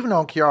Kiara, because you've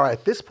known Kiara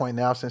at this point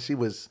now since she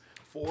was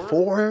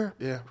 4?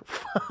 Yeah.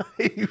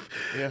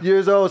 5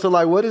 years old. So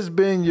like, what has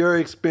been your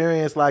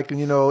experience like,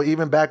 you know,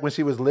 even back when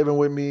she was living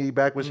with me,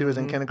 back when she was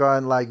in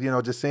kindergarten, like, you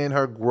know, just seeing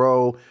her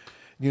grow,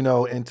 you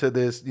know, into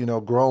this, you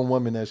know, grown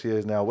woman that she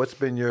is now. What's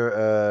been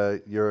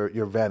your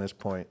vantage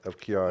point of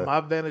Kiara? My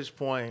vantage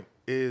point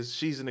is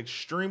she's an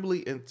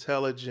extremely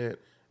intelligent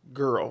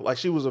girl. Like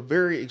she was a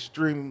very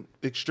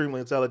extremely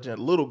intelligent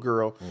little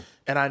girl.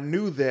 And I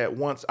knew that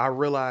once I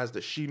realized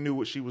that she knew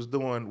what she was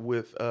doing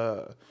with,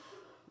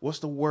 what's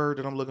the word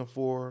that I'm looking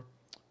for?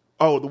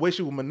 Oh, the way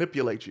she would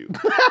manipulate you.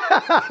 Like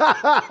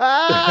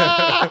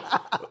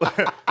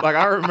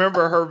I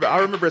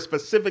remember a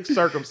specific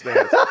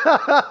circumstance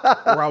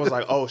where I was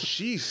like, oh,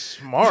 she's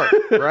smart,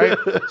 right?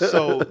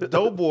 So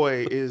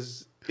Doughboy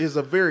is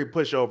a very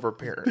pushover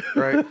parent,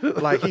 right?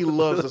 Like he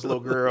loves this little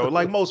girl.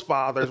 Like most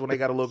fathers, when they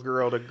got a little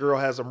girl, the girl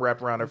has them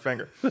wrapped around her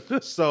finger.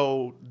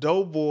 So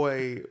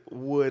Doughboy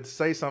would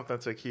say something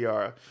to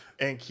Kiara,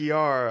 and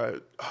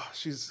Kiara,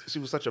 she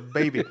was such a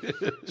baby.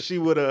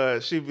 She'd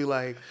be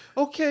like,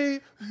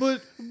 okay,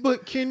 but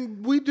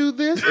can we do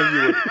this? And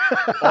you would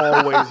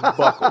always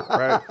buckle,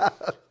 right?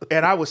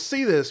 And I would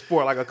see this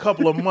for like a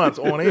couple of months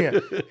on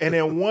end. And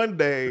then one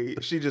day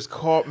she just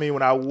caught me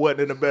when I wasn't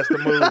in the best of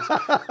moods.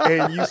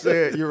 And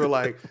you were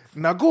like,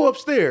 now go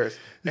upstairs.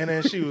 And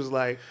then she was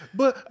like,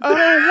 but I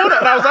don't want to.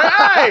 And I was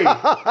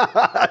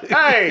like,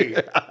 hey,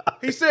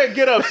 he said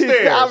get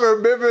upstairs. I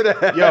remember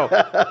that. Yo,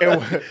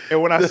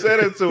 and when I said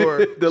it to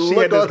her, she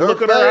had this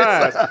look in her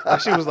eyes. And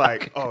she was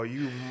like, oh,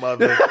 you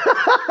mother.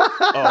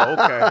 Oh,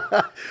 okay.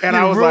 And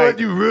I was like,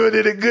 you ruined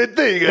a good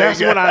thing. That's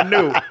when I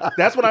knew.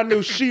 That's when I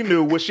knew she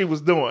knew what she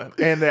was doing.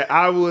 And that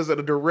I was a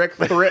direct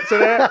threat to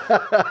that.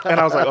 And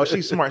I was like, oh,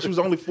 she's smart. She was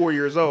only 4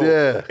 years old.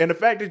 Yeah. And the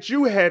fact that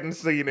you hadn't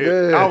seen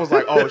it, I was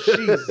like, oh,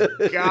 she's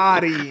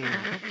got him.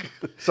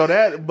 So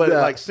that, but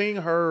like seeing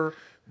her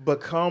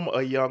become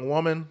a young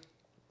woman,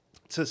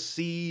 to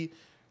see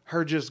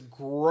her just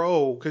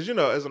grow, because you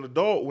know, as an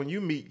adult, when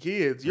you meet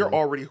kids, you're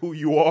already who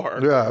you are.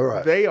 Yeah,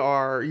 right. They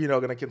are, you know,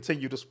 going to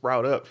continue to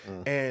sprout up,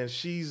 and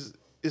she's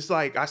it's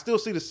like I still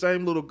see the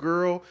same little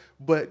girl,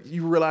 but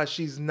you realize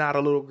she's not a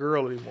little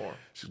girl anymore.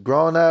 She's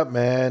growing up,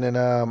 man, and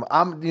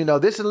I'm, you know,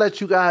 this is to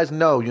let you guys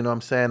know, you know what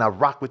I'm saying, I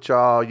rock with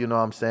y'all, you know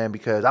what I'm saying,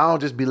 because I don't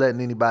just be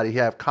letting anybody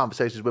have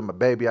conversations with my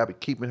baby. I be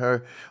keeping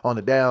her on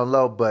the down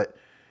low, but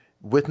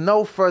with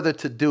no further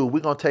to do,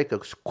 we're going to take a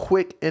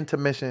quick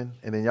intermission,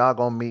 and then y'all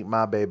going to meet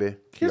my baby.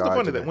 Here's the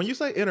funny thing. When you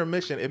say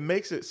intermission, it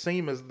makes it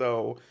seem as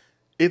though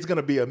it's going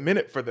to be a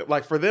minute for them.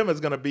 Like, for them, it's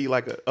going to be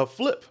like a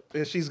flip,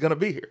 and she's going to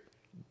be here.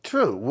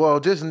 True. Well,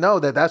 just know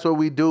that that's what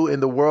we do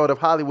in the world of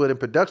Hollywood and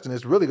production.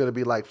 It's really going to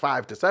be like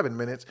 5 to 7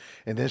 minutes,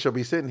 and then she'll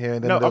be sitting here.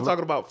 And then no, I'm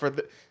talking about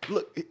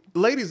look,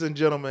 ladies and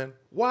gentlemen,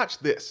 watch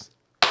this.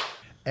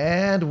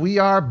 And we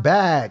are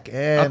back.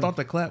 And I thought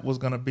the clap was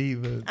going to be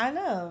the... I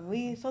know.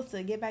 We supposed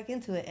to get back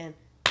into it and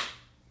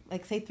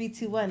like say 3,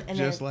 2, 1. And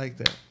just then like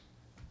that.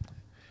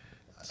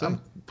 So,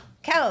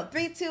 count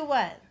 3, 2,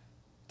 1.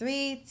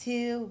 3,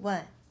 2,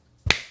 1.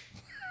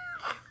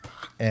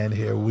 and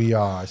here we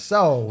are.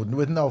 So,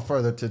 with no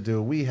further to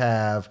do, we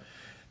have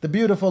the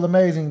beautiful,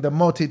 amazing, the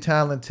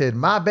multi-talented,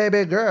 my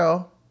baby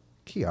girl,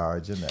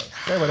 Kiara Janae.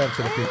 Say what up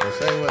to the people.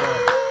 Say what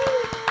up.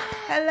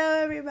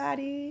 Hello,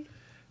 everybody.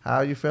 How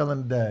are you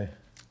feeling today?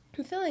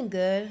 I'm feeling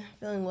good.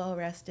 Feeling well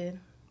rested.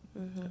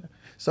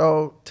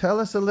 So tell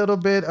us a little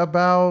bit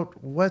about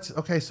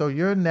okay, so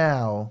you're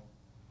now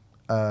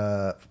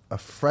a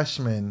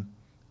freshman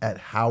at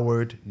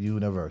Howard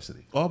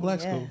University. All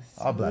black school.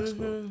 All black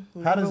school.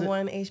 Number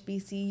one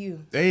HBCU.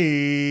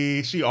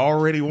 Hey, she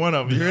already won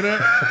them. You hear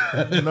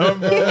that?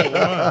 Number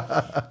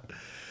one.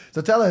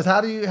 So tell us,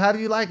 how do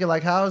you like it?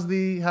 Like, how's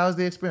the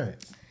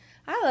experience?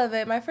 I love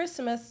it. My first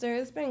semester,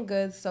 it's been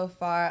good so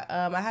far.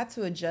 I had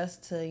to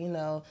adjust to, you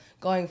know,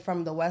 going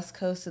from the West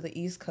Coast to the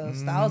East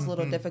Coast. That was a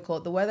little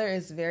difficult. The weather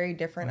is very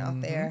different out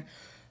there.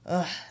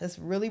 It's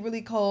really,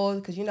 really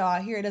cold because, you know,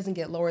 out here it doesn't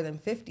get lower than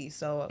 50.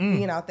 So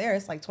being out there,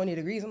 it's like 20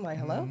 degrees. I'm like,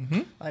 hello?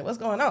 Like, what's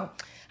going on?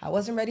 I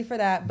wasn't ready for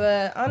that.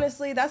 But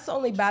honestly, that's the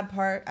only bad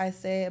part I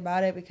say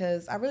about it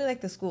because I really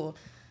like the school.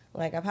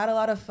 Like, I've had a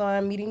lot of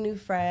fun meeting new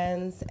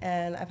friends,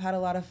 and I've had a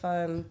lot of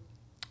fun,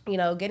 you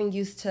know, getting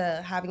used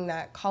to having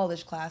that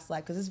college class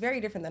life because it's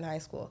very different than high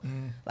school.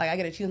 Like, I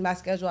get to choose my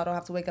schedule. I don't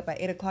have to wake up at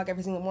 8 o'clock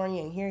every single morning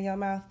and hear your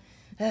mouth.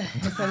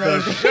 It's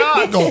amazing.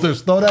 Don't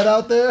just throw that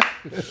out there.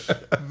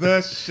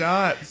 The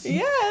shots.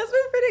 Yeah, it's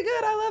been pretty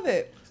good. I love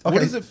it. Okay. What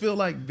does it feel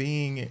like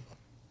being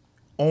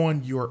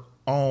on your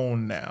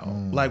own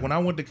now? Like, when I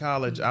went to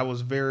college, I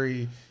was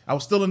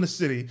still in the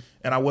city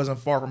and I wasn't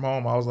far from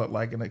home. I was at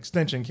like an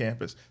extension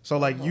campus. So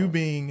like you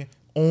being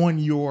on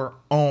your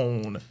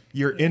own,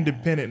 you're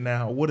independent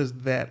now. What is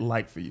that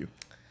like for you?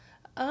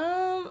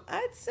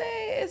 I'd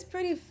say it's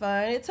pretty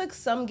fun. It took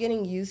some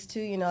getting used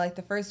to, you know, like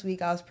the first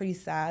week I was pretty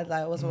sad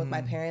that I wasn't with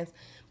my parents.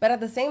 But at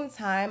the same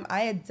time,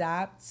 I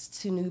adapt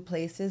to new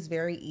places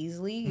very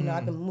easily. You know,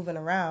 I've been moving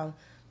around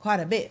quite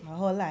a bit my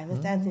whole life.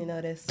 Mr. Anthony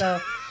know this. So,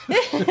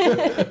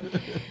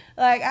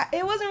 like,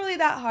 it wasn't really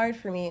that hard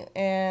for me.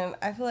 And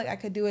I feel like I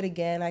could do it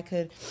again. I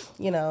could,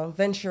 you know,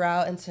 venture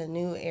out into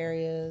new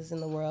areas in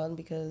the world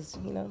because,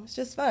 you know, it's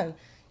just fun.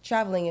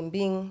 Traveling and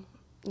being,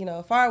 you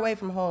know, far away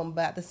from home,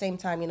 but at the same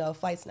time, you know,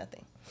 flight's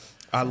nothing.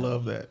 I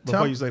love that.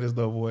 Before you say this,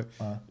 though, boy,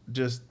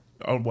 just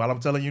while I'm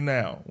telling you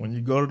now, when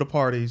you go to the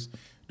parties,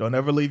 don't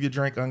ever leave your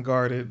drink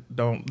unguarded.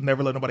 Don't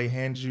never let nobody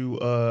hand you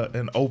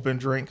an open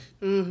drink,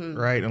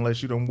 right?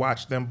 Unless you don't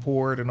watch them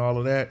pour it and all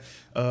of that.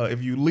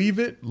 If you leave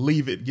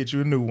it, get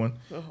you a new one.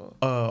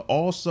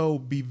 Also,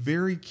 be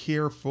very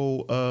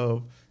careful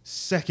of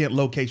second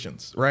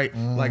locations, right?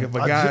 Like if a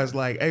guy's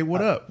like, hey,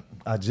 what up?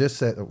 I just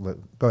said,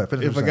 go ahead,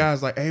 finish. If a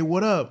guy's like, hey,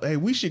 what up? Hey,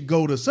 we should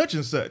go to such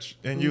and such.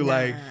 And you're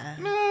like,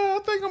 nah, I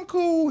think I'm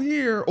cool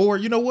here. Or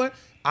you know what?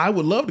 I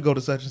would love to go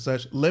to such and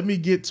such. Let me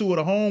get two of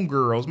the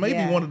homegirls,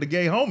 maybe one of the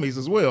gay homies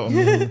as well,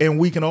 and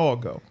we can all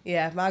go.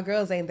 Yeah, if my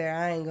girls ain't there,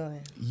 I ain't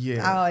going.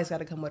 Yeah, I always got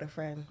to come with a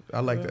friend.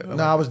 I like that.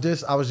 I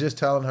was just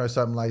telling her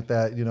something like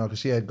that, you know, because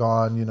she had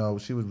gone, you know,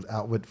 she was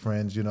out with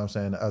friends, you know what I'm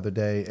saying, the other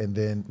day, and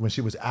then when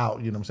she was out,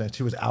 you know what I'm saying,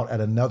 she was out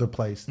at another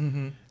place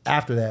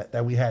after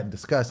that we hadn't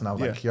discussed, and I was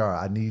like, Kiara,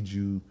 I need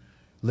you,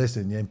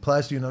 listen, and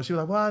plus, you know, she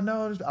was like, well, I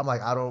know, I'm like,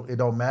 it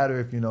don't matter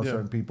if you know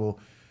certain people.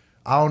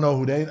 I don't know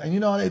who they, and you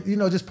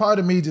know, just part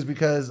of me, just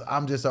because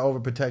I'm just an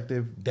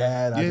overprotective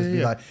dad, I just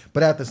be like,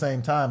 but at the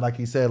same time, like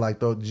he said, like,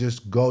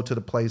 just go to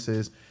the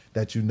places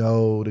that you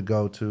know to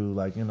go to,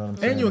 like, you know what I'm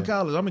saying? And you in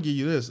college, I'm gonna give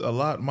you this a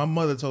lot. My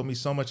mother told me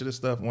so much of this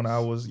stuff when I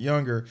was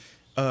younger.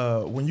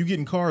 When you get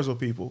in cars with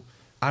people,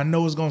 I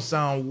know it's gonna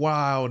sound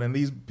wild and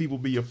these people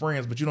be your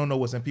friends, but you don't know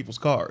what's in people's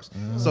cars.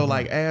 So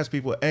like, ask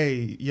people,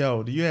 hey,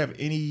 yo, do you have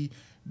any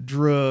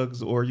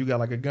drugs or you got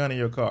like a gun in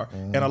your car?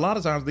 And a lot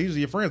of times these are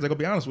your friends. They're gonna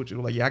be honest with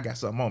you, like, yeah, I got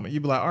something on me. You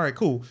be like, all right,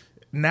 cool.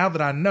 Now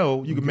that I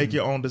know, you can make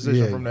your own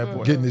decision from that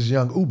point. Getting this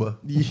young Uber.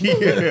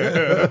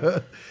 Yeah.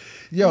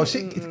 Yo,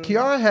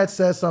 Kiara had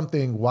said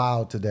something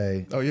wild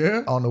today. Oh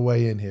yeah, on the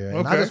way in here,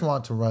 and I just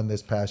want to run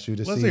this past you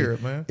to see hear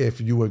it, man.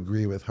 If you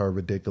agree with her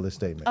ridiculous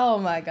statement. Oh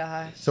my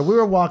gosh! So we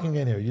were walking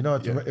in here. You know,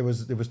 it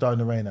was starting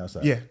to rain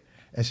outside. Yeah.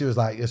 And she was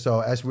like, so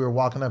as we were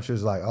walking up, she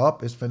was like, oh,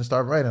 it's finna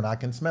start raining. I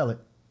can smell it.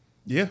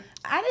 Yeah.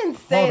 I didn't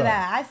say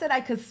that. I said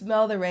I could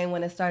smell the rain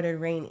when it started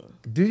raining.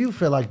 Do you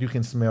feel like you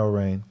can smell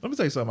rain? Let me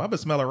tell you something. I've been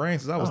smelling rain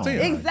since I was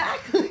 10.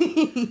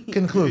 Exactly.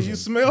 Conclusion. You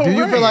smell Do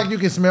you rain. feel like you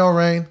can smell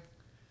rain?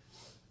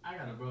 I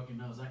got a broken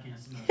nose. I can't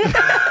smell it.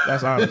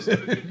 That's honest.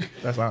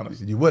 That's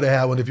honest. You would have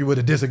had one if you would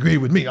have disagreed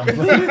with me.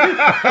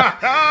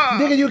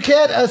 Nigga, you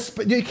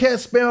can't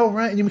smell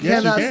rain. You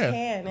Yes, cannot. you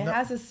can. It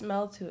has a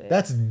smell to it.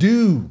 That's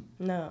dew.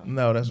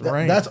 No, that's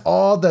rain. That's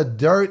all the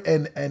dirt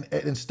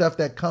and stuff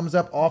that comes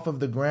up off of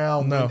the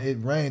ground No. when it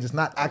rains. It's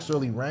not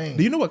actually rain.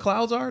 Do you know what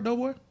clouds are,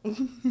 Doughboy?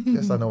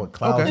 Yes, I know what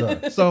clouds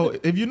Okay. are. So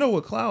if you know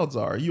what clouds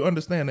are, you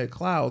understand that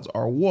clouds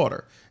are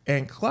water.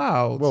 And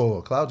clouds...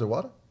 Whoa, clouds are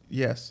water?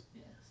 Yes.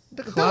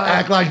 Don't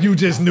act like you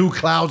just knew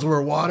clouds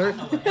were water.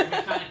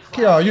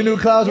 Kiara, you knew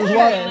clouds was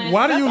water?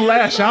 Why do you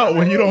lash out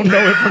when you don't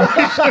know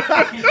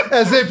information?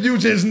 As if you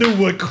just knew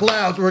what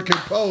clouds were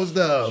composed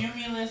of.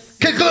 Cumulus.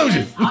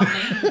 Conclusion. I'll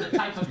name the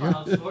type of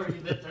clouds for you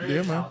that there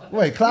is. man.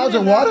 Wait, clouds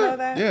are water?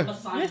 Yeah.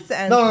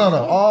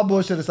 No. All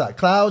bullshit aside.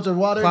 Clouds are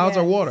water? Clouds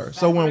are Yes. water.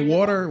 So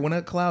when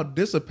that cloud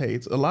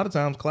dissipates, a lot of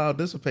times cloud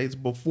dissipates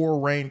before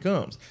rain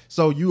comes.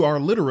 So you are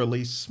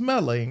literally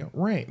smelling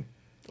rain.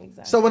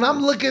 Exactly. So when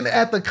I'm looking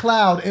at the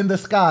cloud in the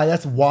sky,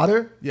 that's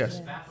water? Yes.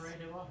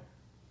 Evaporated water.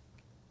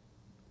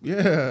 Yeah.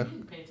 You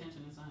didn't pay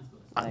attention in science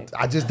class.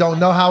 I just don't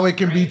know how it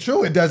can be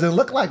true. It doesn't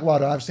look like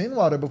water. I've seen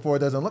water before. It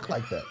doesn't look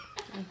like that.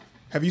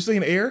 Have you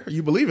seen air?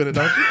 You believe in it,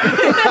 don't you?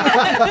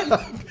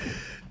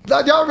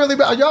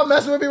 Are y'all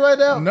messing with me right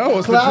now? No,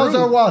 it's clouds the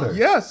truth. are water.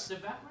 Yes.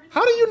 Evaporated?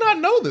 How do you not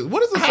know this?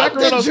 What is the How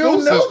Sacramento did school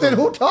you know system? that?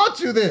 Who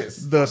taught you this?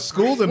 The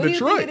schools in What do you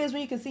Detroit. think it is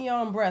when you can see your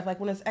own breath? Like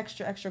when it's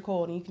extra, extra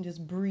cold and you can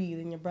just breathe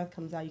and your breath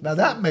comes out. You can Now see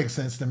that it. makes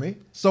sense to me.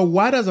 So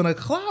why doesn't a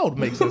cloud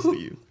make sense to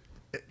you?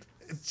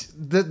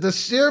 The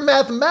sheer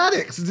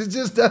mathematics, it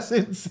just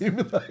doesn't seem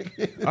like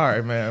it. All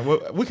right, man. Well,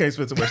 we can't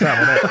spend too much time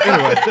on that.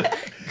 Anyway,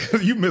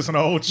 because you missing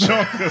a whole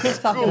chunk of Talking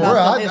school.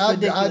 about Bro, something I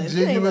ridiculous. It ain't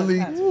no genuinely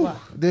facts. Why?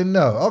 didn't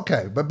know.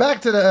 Okay, but back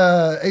to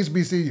the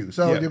HBCU.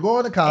 So Yeah. you're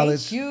going to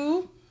college.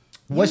 HU.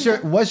 What's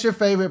your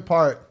favorite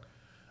part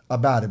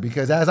about it?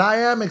 Because as I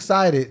am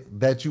excited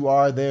that you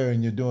are there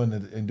and you're doing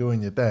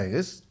your thing,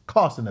 it's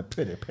costing a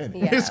pretty penny.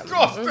 Yeah. It's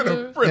costing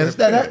a pretty Is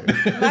that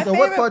My so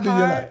what favorite part do you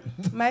like?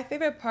 My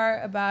favorite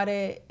part about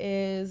it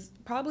is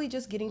probably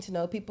just getting to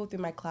know people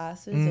through my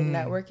classes and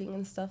networking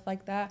and stuff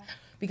like that.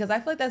 Because I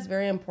feel like that's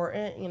very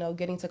important,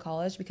 getting to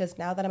college. Because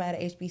now that I'm at a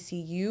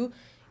HBCU,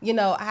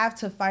 I have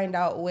to find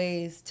out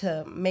ways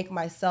to make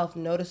myself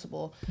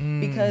noticeable.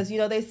 Because,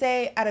 they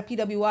say at a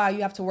PWI,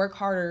 you have to work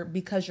harder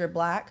because you're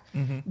black.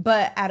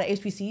 But at a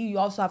HBCU, you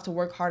also have to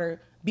work harder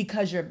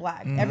because you're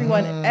black.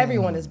 Everyone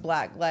is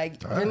black. Like,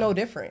 they're no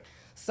different.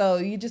 So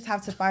you just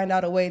have to find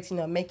out a way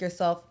to, make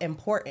yourself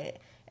important.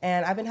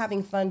 And I've been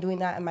having fun doing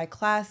that in my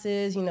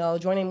classes,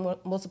 joining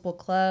multiple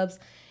clubs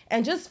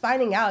and just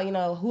finding out,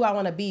 who I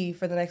want to be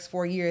for the next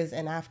 4 years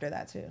and after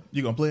that too.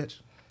 You gonna pledge?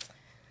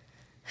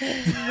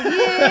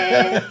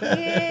 Yeah.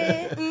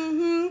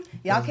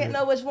 Y'all can't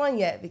know which one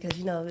yet because,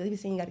 they be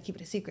saying you got to keep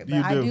it a secret. But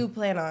You I do. do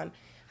plan on.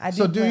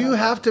 So do you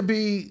have to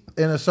be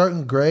in a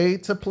certain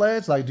grade to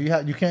pledge? Like, you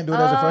can't do it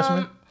as a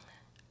freshman?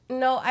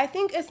 No, I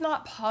think it's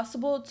not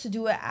possible to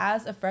do it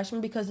as a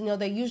freshman because,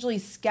 they usually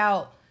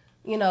scout,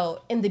 in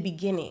the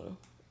beginning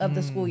of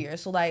the school year.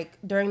 So, like,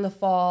 during the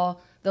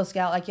fall, they'll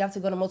scout. Like, you have to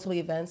go to multiple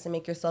events and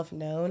make yourself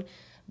known.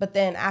 But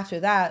then after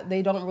that,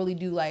 they don't really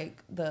do, like,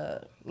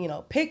 the,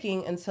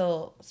 picking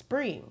until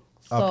spring.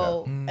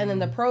 So, and then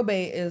the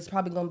probate is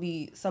probably going to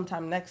be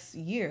sometime next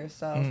year.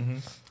 So,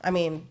 I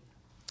mean,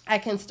 I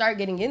can start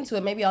getting into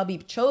it. Maybe I'll be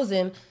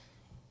chosen,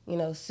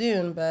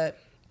 soon, but...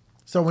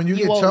 So when you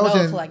get won't know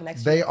chosen, till, like,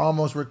 next they year.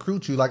 almost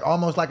recruit you, like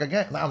almost like a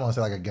gang. I don't want to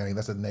say like a gang.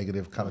 That's a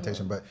negative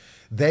connotation, but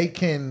they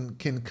can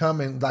come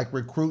and like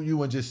recruit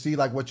you and just see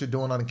like what you're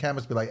doing on the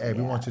campus. Be like, hey,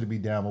 we want you to be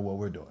down with what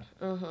we're doing.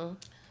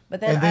 But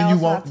then And then I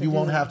you also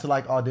won't have to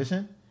like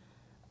audition.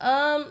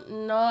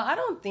 No, I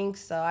don't think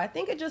so. I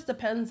think it just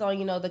depends on,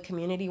 the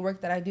community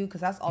work that I do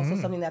because that's also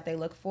something that they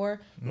look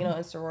for,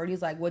 in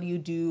sororities. Like, what do you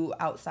do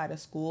outside of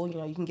school?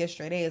 You can get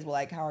straight A's, but,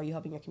 like, how are you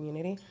helping your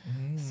community?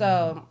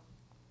 So,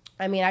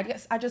 I mean, I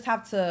guess I just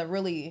have to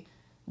really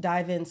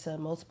dive into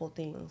multiple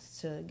things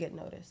to get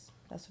noticed.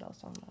 That's what I was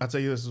talking about. I'll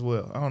tell you this as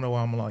well. I don't know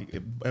why I'm like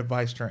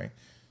advice train.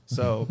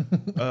 So,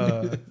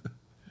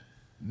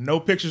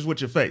 no pictures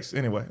with your face.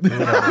 Anyway. Just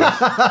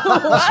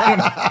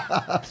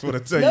want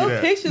to tell you No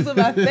that. pictures of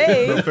my No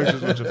face.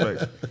 pictures with your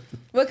face.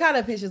 What kind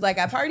of pictures? Like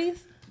at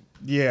parties?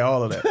 Yeah,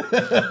 all of that.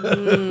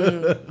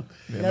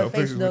 Yeah, No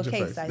face, pictures no with your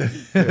case, face. I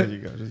see. There you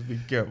go. Just be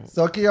careful.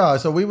 So Kiara,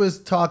 so we was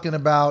talking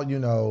about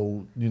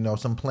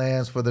some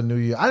plans for the new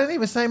year. I didn't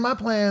even say my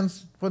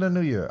plans for the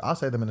new year. I'll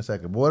say them in a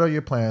second. What are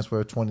your plans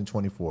for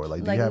 2024?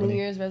 Like, do you have New any?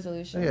 Year's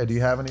resolutions. Yeah, do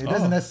you have any? It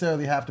doesn't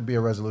necessarily have to be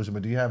a resolution,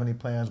 but do you have any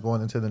plans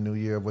going into the new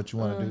year of what you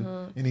want to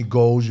do? Any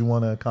goals you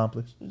want to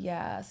accomplish?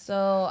 Yeah,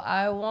 so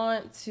I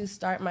want to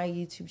start my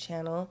YouTube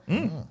channel.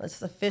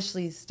 Let's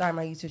officially start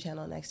my YouTube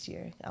channel next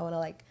year. I want to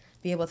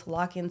be able to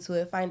lock into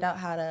it, find out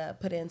how to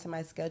put it into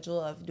my schedule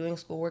of doing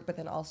schoolwork, but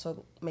then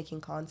also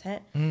making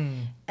content.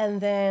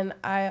 And then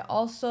I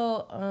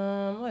also,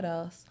 what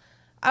else?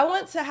 I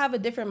want to have a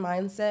different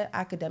mindset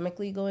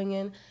academically going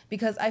in,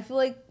 because I feel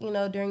like, you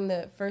know, during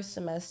the first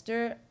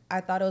semester,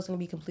 I thought it was going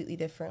to be completely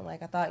different.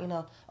 Like, I thought, you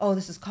know, oh,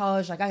 this is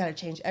college. Like, I got to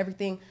change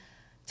everything.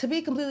 To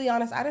be completely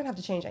honest, I didn't have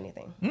to change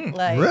anything.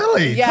 Like,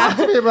 really? Yeah. Talk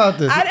to me about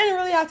this. I didn't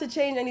really have to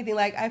change anything.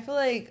 Like, I feel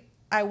like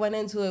I went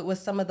into it with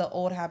some of the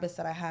old habits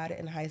that I had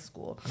in high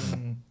school.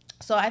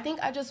 So I think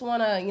I just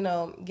want to, you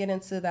know, get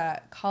into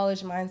that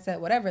college mindset,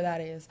 whatever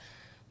that is.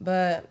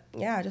 But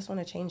yeah, I just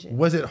want to change it.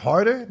 Was it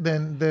harder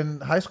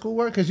than high school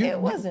work? Because It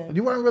wasn't.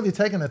 You weren't really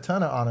taking a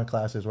ton of honor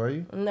classes, were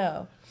you?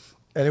 No.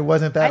 And it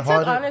wasn't that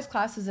hard. I took honors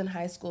classes in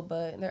high school,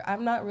 but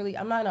I'm not in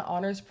an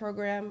honors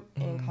program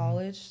in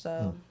college.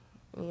 So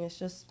I mean,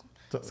 it's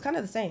kind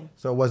of the same.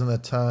 So it wasn't a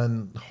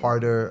ton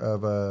harder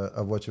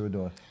of what you were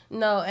doing.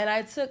 No, and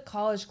I took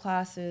college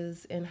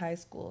classes in high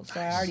school,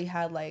 so I already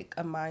had like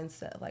a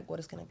mindset like what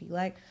it's gonna be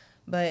like.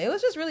 But it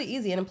was just really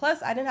easy, and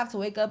plus I didn't have to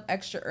wake up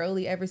extra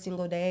early every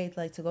single day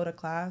like to go to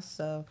class.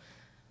 So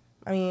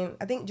I mean,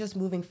 I think just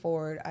moving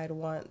forward, I'd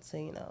want to,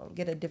 you know,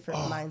 get a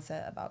different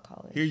mindset about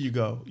college. Here you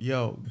go.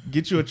 Yo,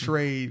 get you a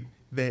trade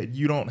that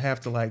you don't have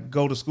to like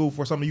go to school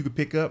for, something you could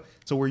pick up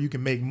to where you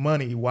can make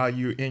money while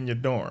you're in your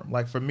dorm.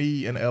 Like for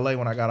me in LA,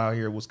 when I got out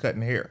here, it was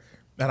cutting hair.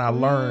 And I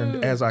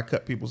learned as I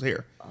cut people's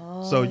hair.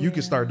 So you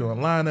can start doing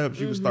lineups.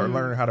 You can start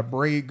learning how to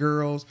braid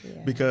girls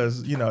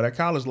because, you know, that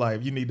college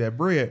life, you need that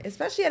bread.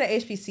 Especially at a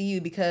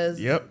HBCU, because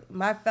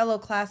my fellow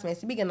classmates,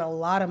 they be getting a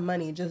lot of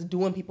money just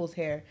doing people's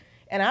hair.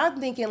 And I'm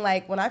thinking,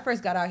 like, when I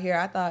first got out here,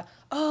 I thought,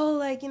 oh,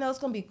 like, you know, it's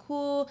going to be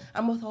cool.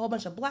 I'm with a whole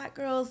bunch of black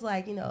girls.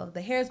 Like, you know,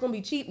 the hair is going to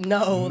be cheap.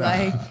 No,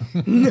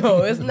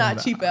 no, it's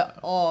not cheap at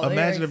all.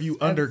 Imagine if you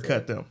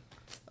undercut them.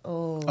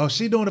 Oh,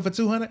 she doing it for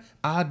 $200?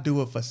 I'll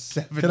do it for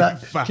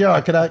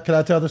 $75. Can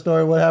I tell the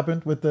story what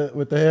happened with the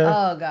hair?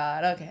 Oh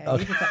God, okay.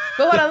 You can tell.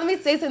 But hold on, let me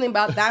say something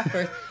about that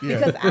first.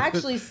 Because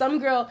actually some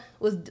girl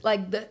was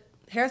like, the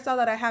hairstyle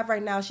that I have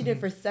right now, she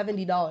did for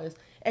 $70.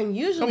 And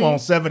usually, come on,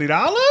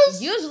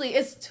 $70? Usually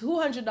it's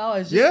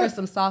 $200 just for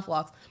some soft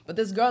locks. But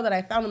this girl that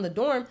I found in the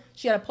dorm,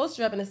 she had a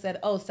poster up and it said,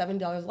 oh,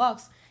 $70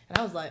 locks. And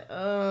I was like,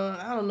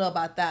 I don't know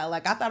about that.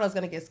 Like, I thought I was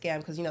going to get scammed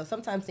because, you know,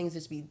 sometimes things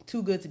just be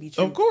too good to be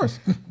true. Of course.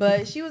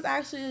 But she was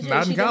actually legit.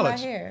 Not in she college.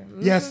 did my hair.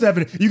 Yeah,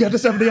 70. You got the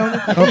 70 on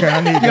it? Okay, I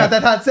need You got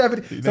that hot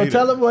 70? So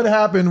tell them what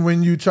happened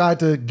when you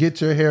tried to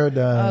get your hair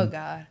done. Oh,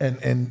 God.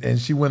 And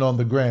she went on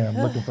the gram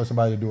looking for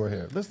somebody to do her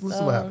hair. Let's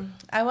listen what happened.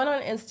 I went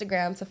on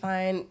Instagram to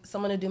find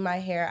someone to do my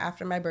hair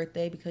after my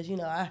birthday because, you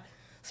know, I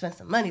spent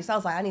some money. So I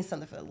was like, I need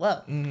something for the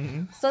love.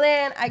 So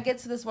then I get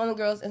to this one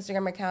girl's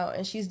Instagram account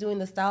and she's doing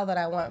the style that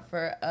I want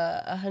for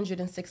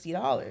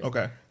 $160.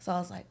 Okay. So I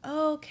was like,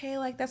 oh, okay,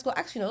 like that's cool.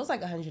 Actually, no, it was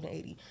like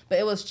 $180, but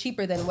it was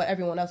cheaper than what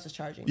everyone else was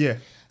charging. Yeah.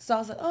 So I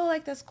was like, oh,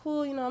 like that's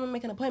cool. You know, I'm gonna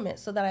make an appointment.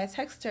 So then I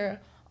text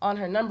her on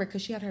her number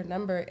because she had her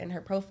number in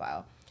her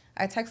profile.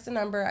 I text the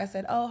number. I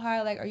said, oh,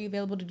 hi, like, are you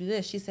available to do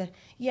this? She said,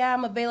 yeah,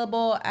 I'm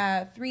available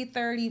at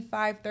 3:30,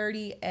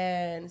 5:30,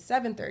 and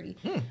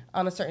 7:30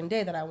 on a certain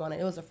day that I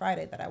wanted. It was a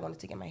Friday that I wanted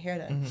to get my hair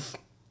done.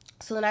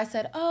 So then I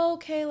said, oh,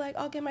 okay, like,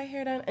 I'll get my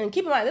hair done. And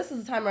keep in mind, this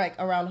is the time, like,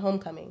 around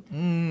homecoming.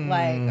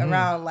 Like,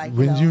 around, like,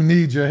 when you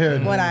need your hair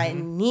done. When I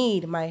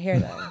need my hair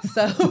done.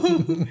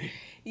 So,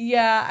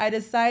 yeah, I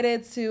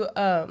decided to,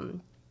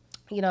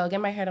 you know,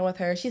 get my hair done with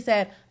her. She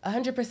said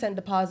 100%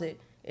 deposit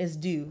is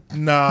due.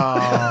 No.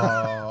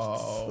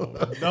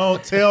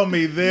 Don't tell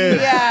me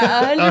this.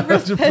 Yeah,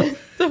 100% deposit.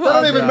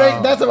 Don't even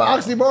make, that's an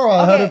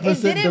oxymoron, okay, 100%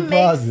 it didn't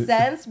deposit. make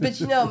sense, but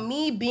you know,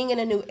 me being in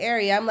a new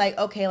area, I'm like,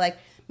 okay, like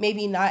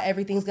maybe not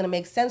everything's gonna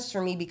make sense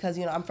for me because,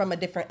 you know, I'm from a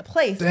different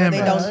place where they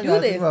don't do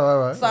this.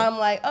 Right. So I'm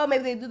like, oh,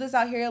 maybe they do this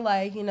out here,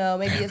 like, you know,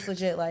 maybe it's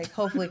legit, like,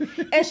 hopefully.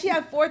 And she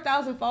had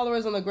 4,000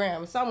 followers on the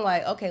gram. So I'm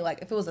like, okay,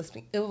 like if it was a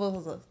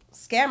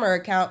scammer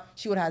account,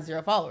 she would have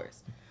 0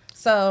 followers.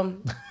 So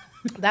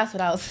that's what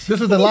I was. This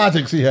is the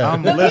logic she had.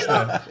 I'm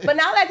listening. But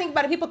now that I think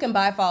about it, people can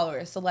buy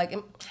followers. So like,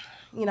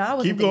 you know, I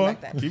wasn't thinking like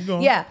that. Keep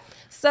going. Yeah.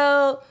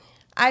 So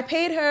I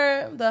paid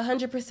her the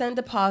 100%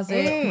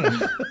 deposit.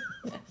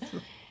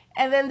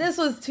 And then this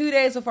was 2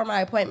 days before my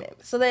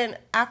appointment. So then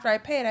after I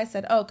paid, I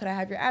said, oh, could I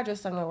have your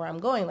address so I know where I'm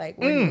going? Like,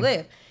 where do you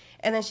live?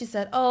 And then she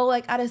said, oh,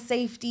 like out of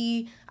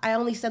safety, I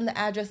only send the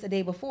address the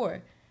day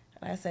before.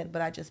 And I said,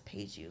 but I just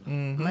paid you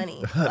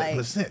money. Like,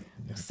 100%.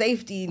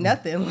 Safety,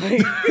 nothing.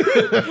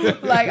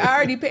 Like, I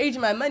already paid you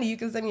my money. You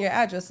can send me your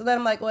address. So then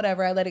I'm like,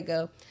 whatever, I let it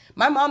go.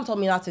 My mom told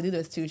me not to do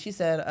this too. She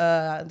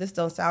said, this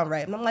don't sound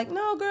right. And I'm like,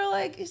 no, girl,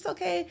 like, it's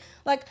okay.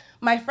 Like,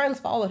 my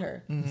friends followed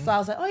her. So I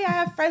was like, oh, yeah, I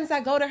have friends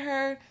that go to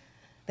her.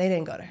 They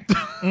didn't go to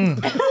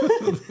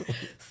her.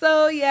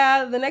 So,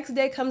 yeah, the next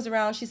day comes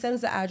around. She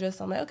sends the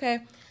address. I'm like, okay.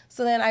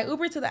 So then I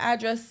Uber to the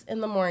address in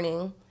the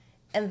morning.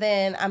 And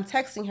then I'm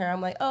texting her.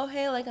 I'm like, oh,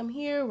 hey, like, I'm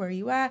here. Where are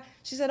you at?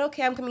 She said,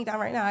 okay, I'm coming down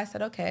right now. I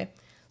said, okay.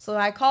 So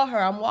then I call her.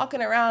 I'm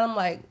walking around. I'm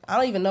like, I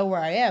don't even know where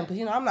I am because,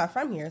 you know, I'm not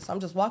from here. So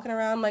I'm just walking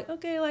around. I'm like,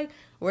 okay, like,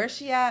 where's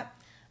she at?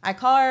 I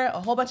call her a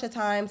whole bunch of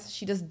times.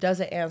 She just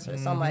doesn't answer.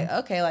 So I'm like,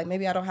 okay, like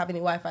maybe I don't have any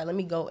Wi-Fi. Let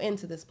me go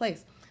into this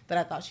place that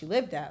I thought she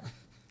lived at.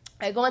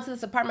 I go into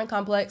this apartment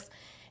complex,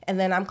 and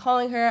then I'm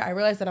calling her. I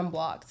realize that I'm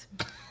blocked.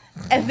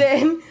 And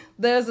then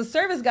there's a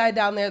service guy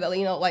down there that,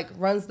 you know, like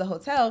runs the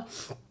hotel.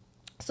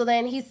 So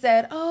then he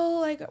said, oh,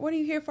 like, what are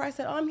you here for? I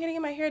said, oh, I'm here to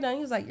get my hair done.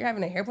 He was like, you're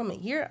having a hair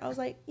appointment here? I was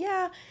like,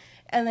 yeah.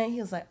 And then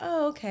he was like,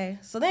 oh, okay.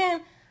 So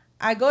then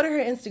I go to her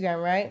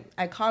Instagram, right?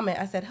 I comment.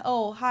 I said,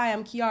 oh, hi,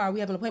 I'm Kiara.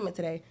 We have an appointment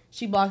today.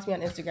 She blocks me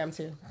on Instagram,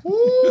 too.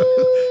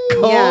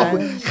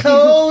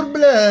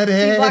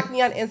 Cold-blooded. She blocked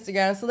me on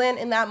Instagram. So then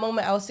in that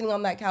moment, I was sitting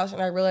on that couch,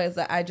 and I realized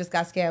that I just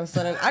got scammed.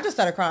 So then I just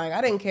started crying. I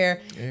didn't care.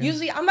 Yeah.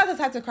 Usually, I'm not the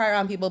type to cry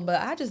around people, but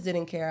I just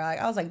didn't care. Like,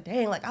 I was like,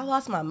 dang, like, I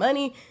lost my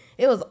money.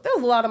 There was a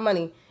lot of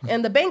money.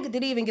 And the bank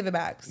didn't even give it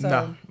back.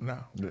 So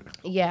No.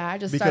 Yeah, I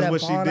just started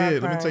because what she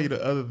did, let me tell you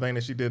crying. the other thing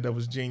that she did that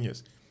was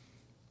genius.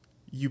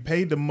 You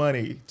paid the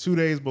money 2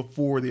 days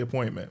before the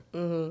appointment.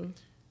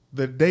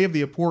 The day of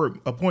the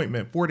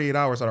appointment, 48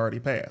 hours had already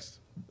passed.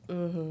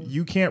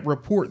 You can't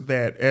report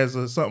that as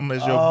something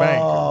as your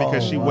bank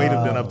because she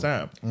waited enough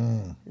time.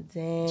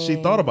 Dang. She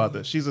thought about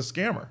this. She's a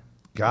scammer.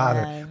 Got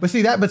her. But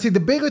see the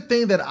bigger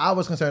thing that I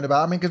was concerned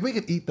about, I mean, because we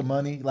could eat the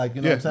money, like,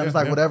 you know what I'm saying? It's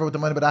like whatever with the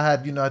money, but I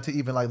had, you know, to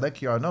even like let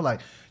Kiara know,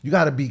 like, you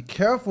got to be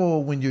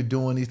careful when you're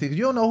doing these things.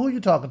 You don't know who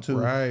you're talking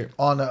to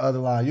on the other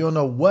line. You don't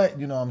know what,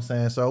 you know what I'm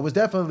saying? So it was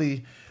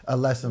definitely a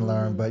lesson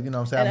learned, but you know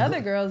what I'm saying? And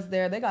other girls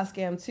there, they got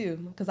scammed too.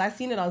 Because I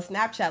seen it on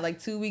Snapchat like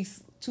 2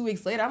 weeks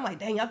later. I'm like,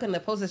 dang, y'all couldn't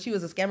have posted she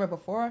was a scammer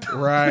before.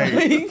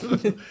 Right.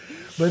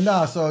 But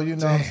no, so you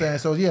know what I'm saying?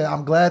 So yeah,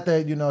 I'm glad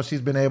that, you know,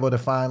 she's been able to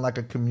find like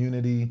a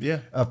community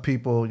of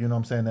people, you know what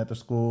I'm saying, at the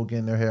school,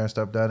 getting their hair and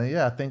stuff done. And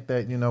yeah, I think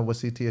that, you know, what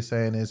CT is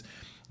saying is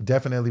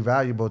definitely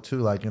valuable too.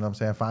 Like, you know what I'm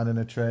saying, finding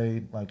a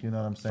trade, like, you know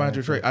what I'm saying? Find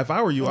your trade. If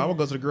I were you, I would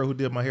go to the girl who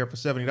did my hair for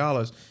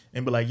 $70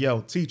 and be like,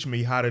 yo, teach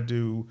me how to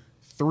do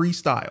 3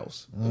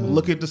 styles.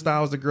 Look at the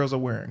styles that girls are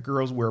wearing.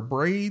 Girls wear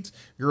braids.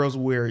 Girls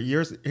wear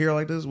your hair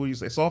like this. What do you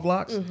say? Soft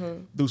locks?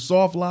 Do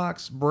soft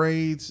locks,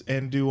 braids,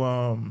 and do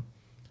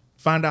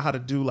find out how to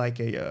do like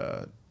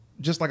a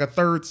just like a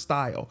third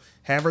style.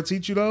 Have her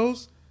teach you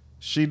those.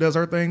 She does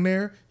her thing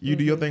there. You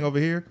do your thing over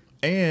here.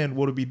 And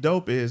what would be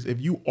dope is if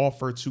you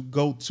offer to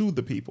go to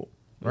the people,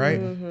 right?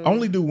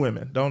 Only do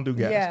women. Don't do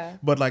guys. Yeah.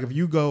 But like if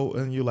you go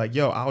and you're like,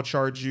 yo, I'll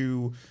charge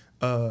you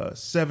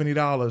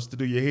 $70 to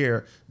do your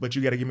hair, but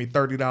you got to give me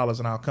 $30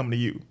 and I'll come to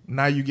you.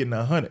 Now you getting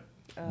 $100.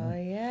 Oh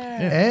yeah.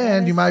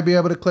 And you might be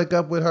able to click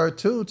up with her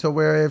too, to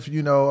where if,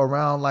 you know,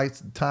 around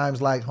like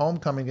times like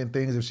homecoming and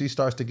things, if she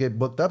starts to get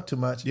booked up too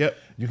much, you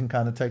can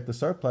kind of take the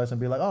surplus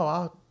and be like, oh,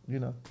 I'll, you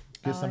know,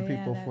 get some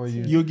people for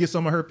you. You'll get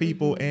some of her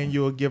people and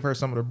you'll give her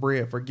some of the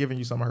bread for giving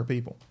you some of her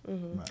people.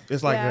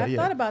 It's like I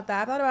thought about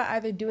that. I thought about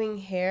either doing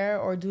hair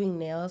or doing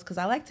nails because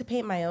I like to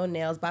paint my own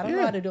nails, but I don't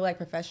know how to do it like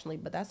professionally,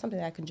 but that's something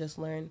I can just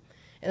learn.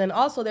 And then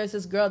also there's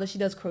this girl that she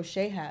does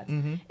crochet hats.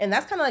 And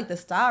that's kind of like the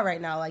style right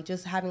now, like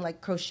just having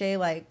like crochet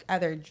like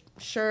either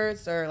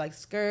shirts or like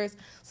skirts.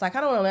 So I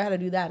kind of want to learn how to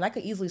do that. And I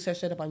could easily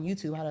search it up on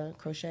YouTube how to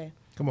crochet.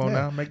 Come on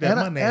now, make that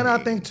money. And I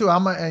think too,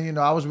 and you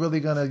know, I was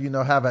really gonna, you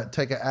know,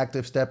 take an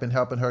active step in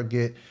helping her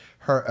get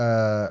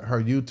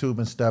her YouTube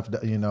and stuff,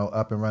 you know,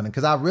 up and running.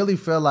 Because I really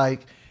feel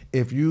like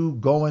if you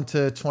go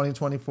into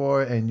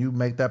 2024 and you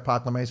make that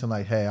proclamation,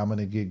 like, hey, I'm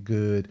gonna get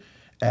good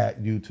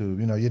at YouTube.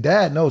 You know, your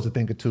dad knows a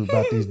thing or two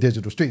about these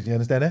digital streets. You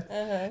understand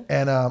that?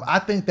 And I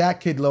think that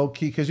kid low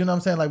key, because you know what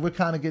I'm saying, like we're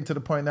kind of getting to the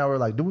point now where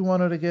like, do we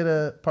want her to get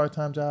a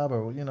part-time job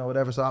or, you know,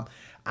 whatever. So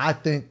I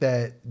think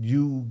that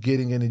you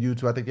getting into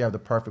YouTube, I think you have the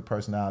perfect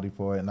personality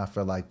for it, and I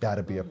feel like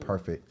that'd be a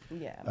perfect.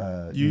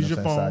 Use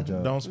your phone.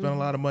 Don't spend a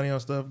lot of money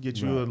on stuff.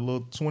 Get you a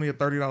little $20 or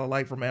 $30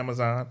 light from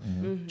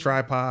Amazon.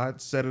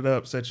 Tripod. Set it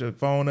up. Set your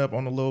phone up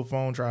on the little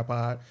phone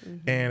tripod.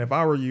 And if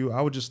I were you,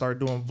 I would just start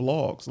doing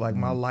vlogs like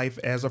my life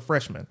as a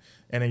freshman.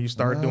 And then you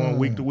start doing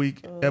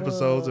week-to-week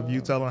episodes of you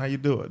telling how you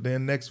do it.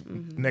 Then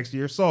next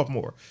year,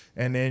 sophomore.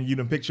 And then you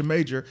done pick your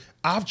major.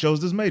 I've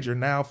chose this major.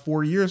 Now,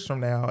 4 years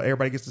from now,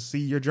 everybody gets to see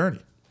your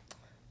journey.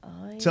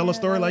 Tell a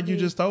story like you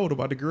just told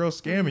about the girl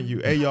scamming you.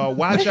 Hey, y'all,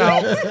 watch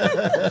out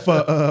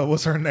for,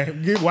 what's her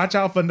name? Watch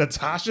out for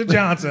Natasha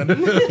Johnson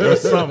or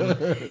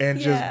something. And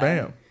just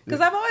bam. Because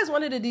I've always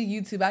wanted to do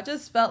YouTube. I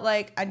just felt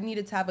like I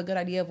needed to have a good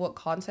idea of what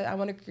content I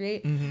want to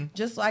create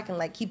just so I can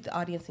like keep the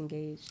audience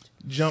engaged.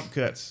 Jump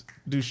cuts.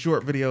 Do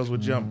short videos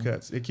with jump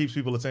cuts. It keeps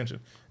people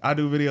attention. I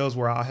do videos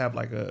where I'll have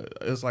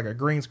it's like a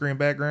green screen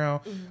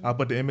background. I'll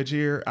put the image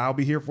here. I'll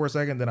be here for a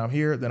second. Then I'm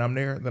here. Then I'm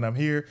there. Then I'm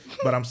here.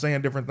 But I'm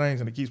saying different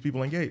things and it keeps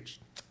people engaged.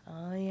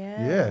 Oh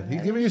yeah. Yeah,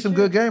 he's giving you some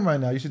good game right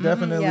now. You should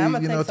definitely,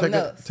 you know, take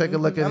a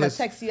look at I'm his.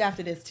 gonna text you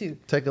after this too.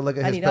 Take a look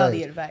at his page. I need all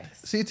the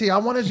advice. CT, I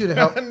wanted you to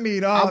help. I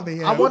need all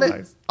the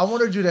advice. I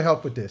wanted you to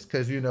help with this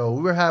because, you know,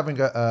 we were having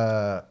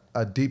a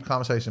deep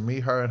conversation, me,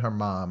 her, and her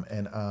mom,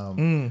 and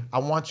I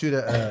want you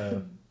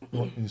to.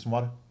 You need some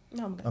water?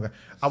 No, I'm good. Okay.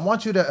 I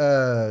want you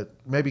to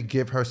maybe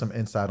give her some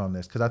insight on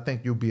this because I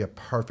think you'll be a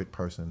perfect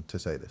person to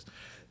say this.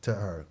 to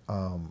her,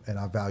 and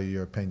I value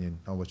your opinion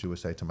on what you would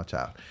say to my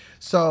child.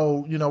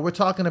 So, you know, we're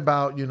talking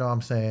about, you know what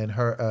I'm saying,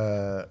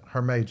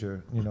 her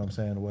major, you know what I'm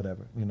saying,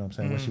 whatever, you know what I'm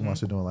saying, what she wants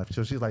to do in life.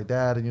 So she's like,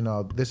 Dad, you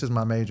know, this is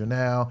my major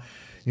now,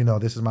 you know,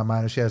 this is my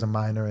minor. She has a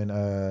minor in,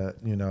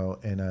 you know,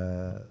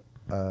 in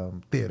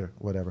theater,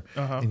 whatever,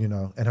 and you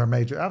know, and her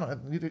major.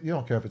 You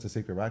don't care if it's a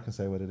secret, right? I can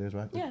say what it is,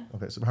 right? Yeah.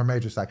 Okay, so her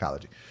major is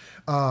psychology,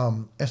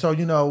 and so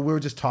you know, we were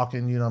just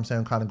talking, you know, what I'm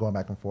saying, kind of going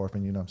back and forth,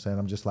 and you know, what I'm saying,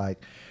 I'm just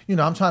like, you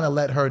know, I'm trying to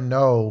let her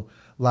know,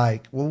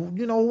 like, well,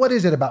 you know, what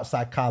is it about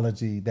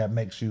psychology that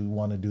makes you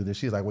want to do this?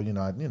 She's like, well, you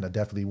know, I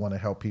definitely want to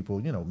help people,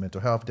 you know,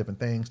 mental health, different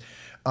things,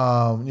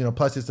 you know,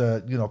 plus it's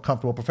a, you know,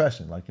 comfortable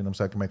profession, like, you know,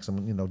 so I can make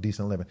some, you know,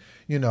 decent living,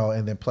 you know,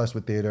 and then plus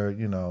with theater,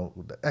 you know,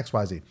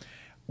 XYZ.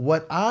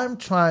 What I'm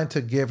trying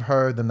to give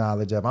her the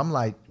knowledge of, I'm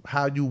like,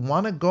 how you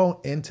want to go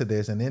into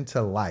this and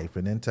into life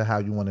and into how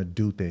you want to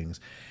do things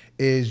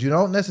is you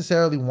don't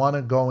necessarily want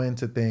to go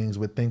into things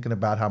with thinking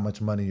about how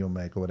much money you'll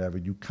make or whatever.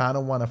 You kind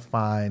of want to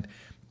find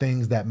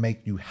things that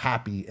make you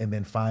happy and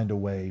then find a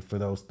way for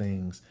those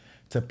things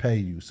to pay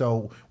you.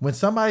 So when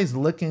somebody's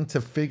looking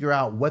to figure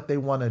out what they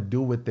want to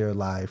do with their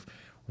life,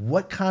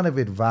 what kind of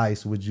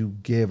advice would you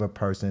give a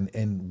person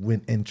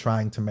in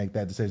trying to make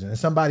that decision? And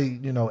somebody,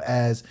 you know,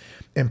 as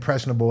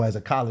impressionable as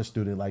a college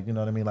student, like, you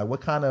know what I mean? Like,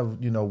 what kind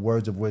of, you know,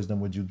 words of wisdom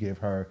would you give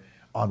her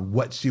on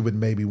what she would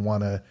maybe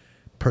want to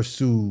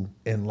pursue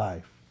in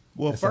life?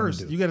 Well,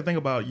 first, you got to think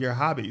about your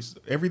hobbies.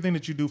 Everything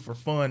that you do for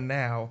fun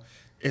now,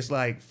 it's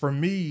like, for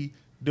me,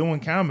 doing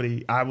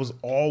comedy, I was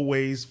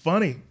always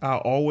funny. I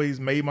always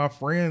made my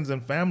friends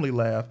and family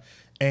laugh.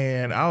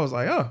 And I was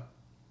like, oh,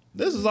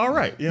 this is all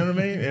right. You know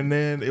what I mean? And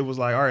then it was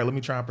like, all right, let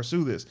me try and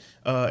pursue this.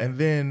 And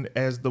then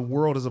as the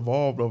world has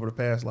evolved over the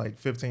past like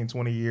 15,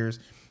 20 years,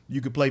 you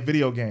could play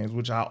video games,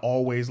 which I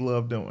always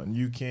love doing.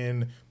 You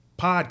can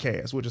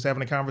podcast, which is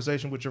having a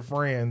conversation with your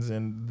friends,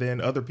 and then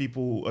other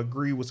people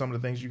agree with some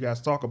of the things you guys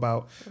talk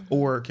about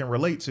or can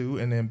relate to.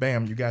 And then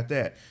bam, you got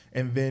that.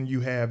 And then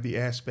you have the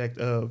aspect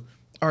of,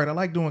 all right, I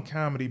like doing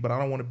comedy, but I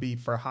don't want to be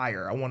for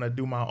hire. I want to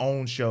do my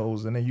own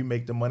shows, and then you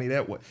make the money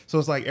that way. So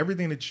it's like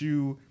everything that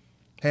you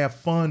have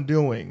fun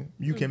doing,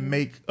 you can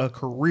make a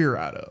career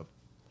out of.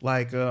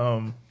 Like,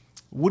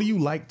 what do you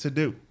like to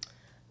do?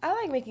 I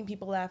like making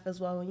people laugh as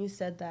well. When you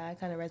said that, I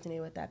kind of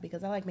resonated with that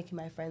because I like making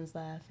my friends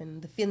laugh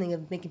and the feeling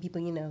of making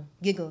people, you know,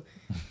 giggle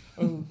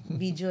and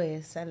be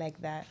joyous. I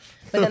like that.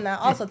 But then that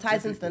also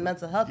ties into the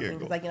mental health thing.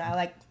 Because, like, you know, I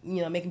like,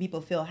 you know, making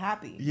people feel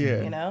happy.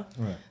 Yeah. You know?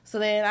 Right. So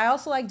then I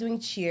also like doing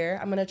cheer.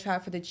 I'm going to try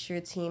for the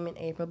cheer team in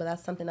April, but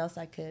that's something else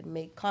I could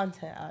make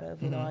content out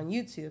of, you know, on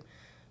YouTube.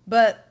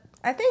 But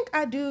I think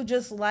I do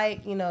just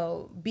like, you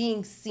know,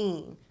 being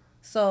seen.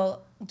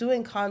 So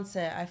doing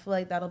content, I feel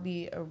like that'll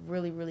be a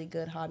really, really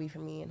good hobby for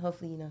me. And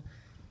hopefully, you know.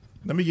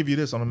 Let me give you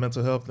this on a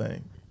mental health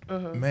thing.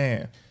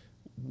 Man,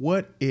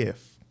 what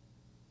if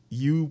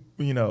you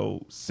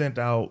know, sent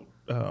out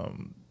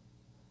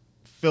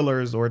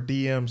fillers or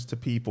DMs to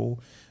people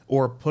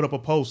or put up a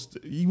post?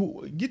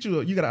 You got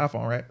an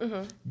iPhone, right?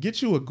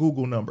 Get you a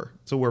Google number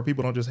to where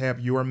people don't just have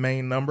your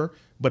main number,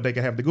 but they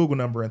can have the Google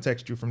number and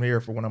text you from there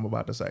for what I'm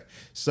about to say.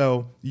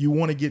 So you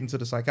want to get into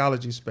the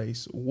psychology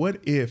space. What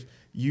if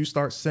you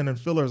start sending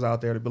fillers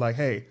out there to be like,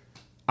 hey,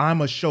 I'm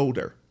a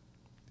shoulder.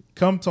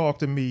 Come talk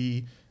to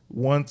me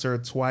once or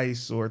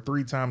twice or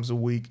 3 times a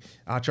week.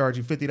 I'll charge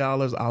you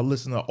 $50. I'll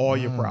listen to all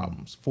your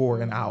problems for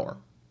an hour.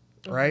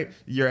 Right?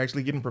 You're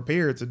actually getting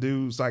prepared to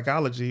do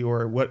psychology,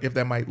 or what if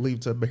that might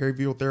lead to a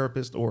behavioral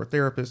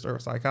therapist or a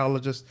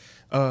psychologist.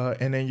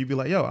 And then you'd be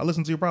like, yo, I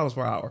listened to your problems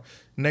for an hour.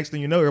 Next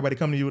thing you know, everybody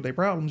coming to you with their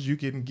problems. You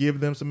can give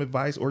them some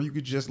advice, or you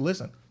could just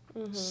listen.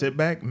 Sit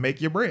back, make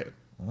your bread.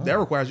 That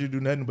requires you to do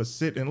nothing but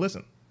sit and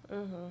listen.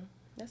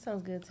 That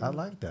sounds good to me. I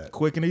like that.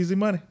 Quick and easy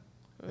money.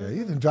 Yeah,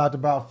 you done dropped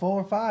about 4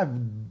 or 5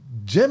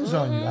 gems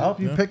on you. I hope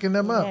you're picking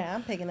them up. Yeah,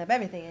 I'm picking up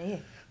everything in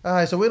here. All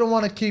right, so we don't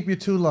want to keep you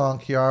too long,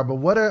 Kiara, but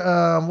what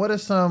are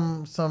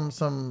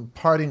some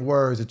parting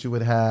words that you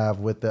would have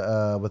with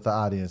the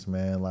audience,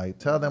 man? Like,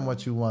 tell them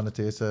what you wanted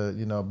to. It's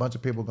a bunch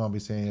of people gonna be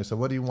seeing you. So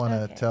what do you want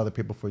to tell the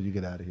people before you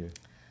get out of here?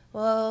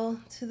 Well,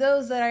 to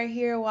those that are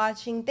here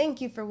watching, thank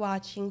you for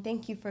watching.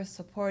 Thank you for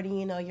supporting.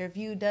 You know, your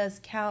view does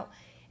count.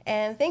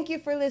 And thank you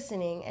for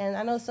listening. And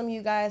I know some of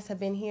you guys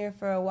have been here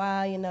for a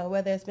while, you know,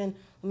 whether it's been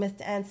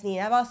Mr. Anthony.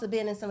 I've also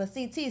been in some of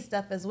CT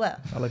stuff as well.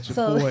 I'll let you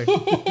boy.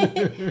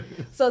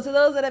 So to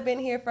those that have been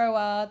here for a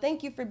while,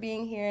 thank you for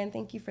being here and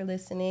thank you for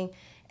listening.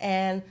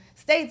 And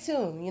stay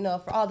tuned, you know,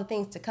 for all the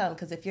things to come.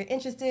 Because if you're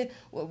interested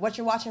with what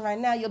you're watching right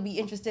now, you'll be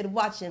interested in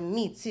watching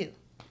me too.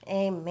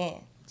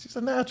 Amen. She's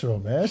a natural,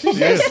 man. She's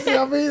just,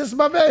 I mean, it's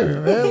my baby,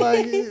 man.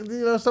 Like, you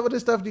know, some of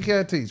this stuff you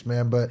can't teach,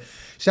 man. But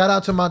shout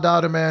out to my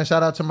daughter, man.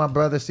 Shout out to my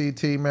brother,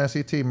 CT, man.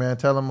 CT, man.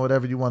 Tell him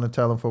whatever you want to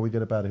tell him before we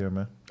get up out of here,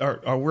 man.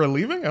 Are we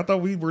leaving? I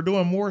thought we were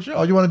doing more shows.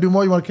 Oh, you want to do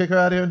more? You want to kick her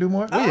out of here and do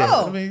more? Oh,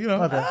 yeah. I mean, you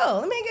know. Okay. Oh,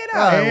 let me get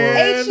out.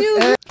 Right,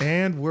 well,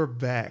 And we're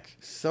back.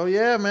 So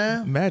yeah,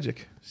 man.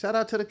 Magic. Shout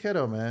out to the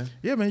kiddo, man.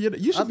 Yeah, man.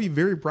 You should be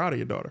very proud of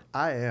your daughter.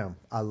 I am.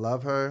 I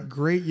love her.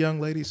 Great young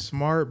lady,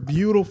 smart,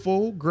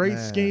 beautiful, great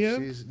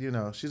skin.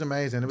 She's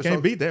amazing. It was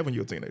Can't beat that when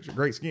you're a teenager.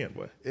 Great skin,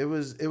 boy. It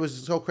was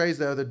so crazy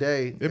the other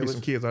day. There'd be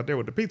some kids out there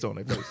with the pizza on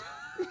their face.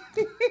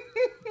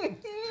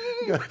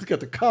 You got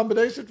the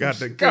combination. Got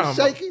the combo.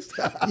 Shakies.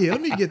 Yeah,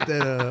 let me get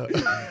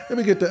that. Let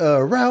me get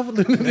the Ralph.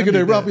 Let me get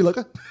that Ralphie look.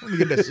 Let me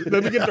get that.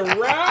 Let me get the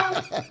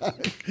Ralph.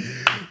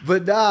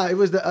 But nah, it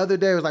was the other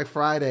day. It was like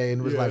Friday,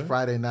 and it was like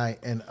Friday night,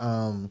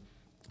 and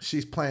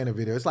she's playing a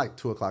video. It's like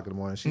 2:00 in the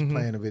morning. She's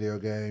playing a video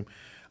game.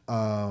 You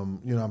know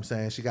what I'm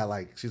saying?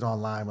 She's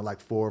online with like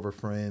 4 of her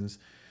friends.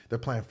 They're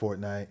playing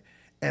Fortnite.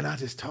 And I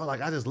just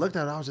looked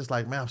at her. I was just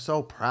like, man, I'm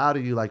so proud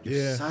of you. Like,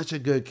 you're such a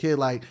good kid.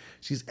 Like,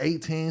 she's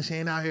 18. She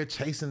ain't out here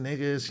chasing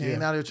niggas. She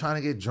ain't out here trying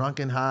to get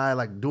drunk and high.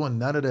 Like, doing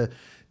none of the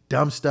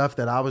dumb stuff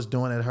that I was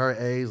doing at her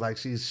age. Like,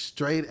 she's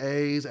straight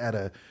A's at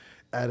a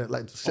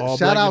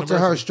shout out to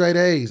her, straight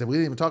A's. And we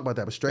didn't even talk about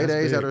that, but straight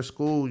A's at her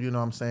school, you know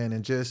what I'm saying?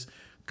 And just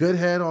good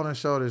head on her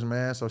shoulders,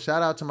 man. So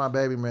shout out to my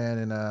baby, man.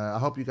 And I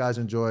hope you guys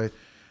enjoy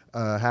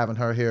having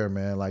her here,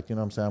 man. Like, you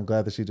know what I'm saying? I'm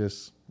glad that she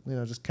just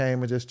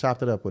came and just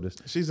chopped it up with us.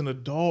 She's an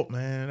adult,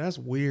 man. That's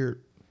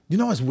weird. You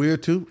know what's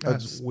weird too?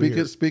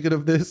 Speaking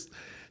of this,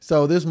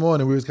 so this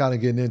morning we was kind of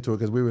getting into it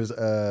because we was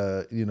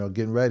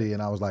getting ready,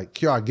 and I was like,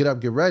 Kiara, get up,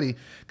 get ready,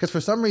 because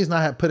for some reason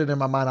I had put it in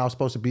my mind I was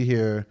supposed to be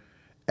here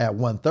at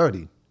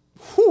 1:30.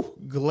 Whew,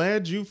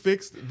 glad you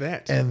fixed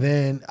that. And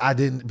then I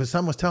didn't, but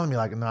someone was telling me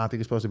like, no, I think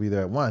you're supposed to be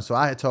there at 1. So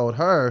I had told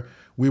her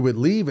we would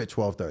leave at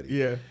 12:30.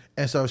 Yeah.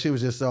 And so she was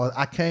just, so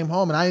I came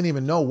home and I didn't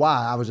even know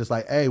why. I was just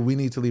like, hey, we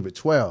need to leave at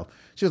 12.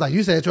 She was like,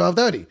 you said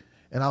 12:30.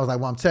 And I was like,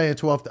 well, I'm saying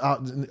 12.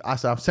 I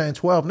said, I'm saying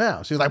 12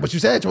 now. She was like, but you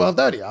said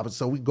 12:30.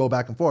 So we go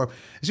back and forth.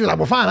 And she was like,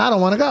 well, fine, I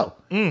don't want to go.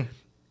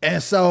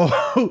 And so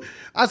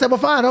I said, well,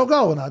 fine, don't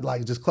go. And I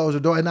like just closed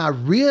the door. And I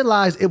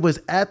realized it was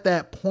at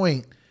that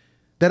point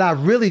that I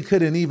really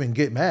couldn't even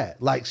get mad.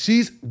 Like,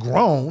 she's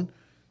grown.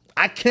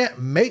 I can't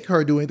make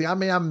her do anything. I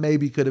mean, I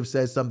maybe could have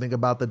said something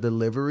about the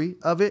delivery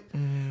of it.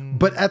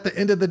 But at the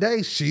end of the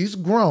day, she's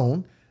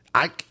grown.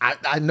 I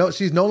know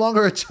she's no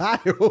longer a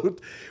child.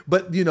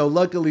 But,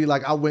 luckily,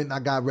 like, I went and I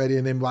got ready.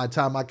 And then by the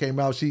time I came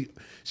out, she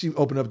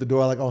opened up the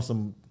door like on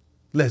some,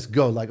 let's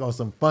go, like on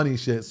some funny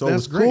shit. So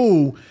That's it was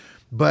cool.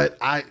 But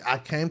I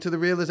came to the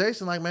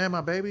realization, like, man,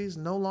 my baby's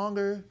no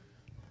longer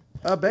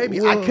a baby.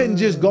 Whoa. I couldn't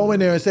just go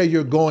in there and say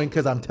you're going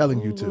because I'm telling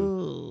you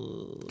to.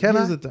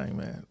 Here's the thing,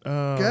 man.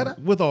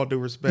 With all due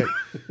respect,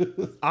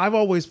 I've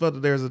always felt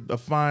that there's a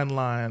fine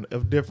line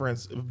of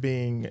difference of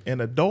being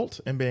an adult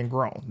and being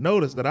grown.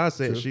 Notice that I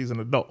said she's an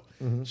adult.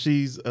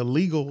 She's a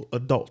legal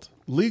adult.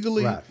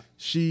 Legally,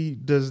 she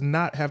does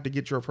not have to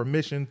get your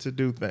permission to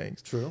do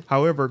things. True.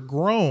 However,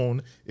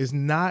 grown is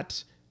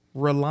not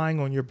relying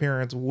on your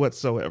parents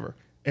whatsoever.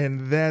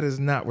 And that is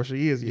not where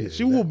she is yet.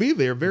 She will be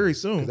there very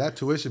soon. That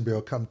tuition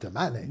bill come to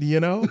my name.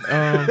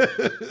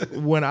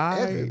 When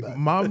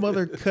my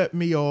mother cut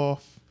me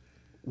off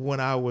when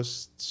I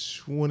was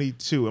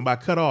 22. And by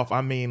cut off,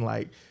 I mean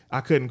like I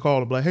couldn't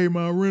call her like, hey,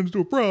 Mom, I ran into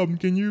a problem.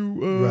 Can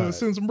you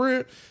send some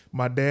bread?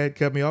 My dad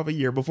cut me off a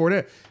year before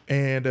that.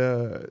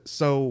 And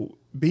so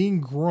being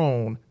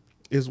grown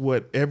is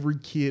what every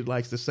kid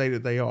likes to say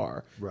that they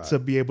are, to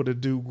be able to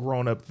do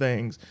grown-up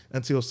things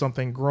until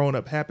something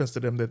grown-up happens to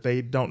them that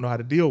they don't know how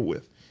to deal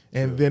with.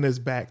 And then it's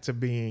back to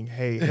being,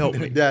 hey, help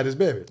me. Dad is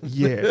baby.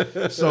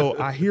 Yeah. So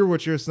I hear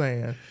what you're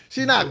saying.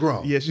 She's not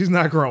grown. Yeah, she's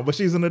not grown, but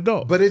she's an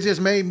adult. But it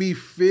just made me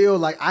feel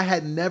like I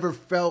had never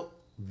felt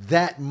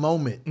that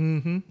moment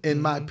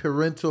in my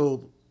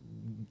parental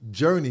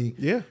journey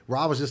where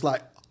I was just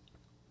like,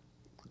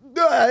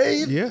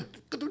 hey,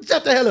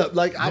 shut the hell up.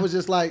 Like, I was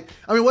just like,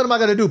 I mean, what am I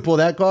going to do? Pull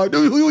that card?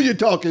 Who are you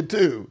talking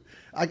to?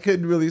 I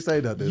couldn't really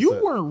say nothing. You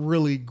weren't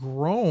really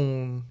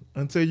grown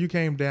until you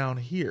came down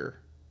here.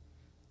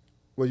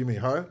 What, you mean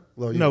her?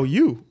 Well, no,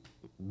 you.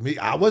 Me?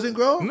 I wasn't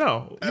grown?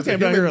 No. You came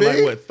down here at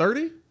like, what,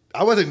 30?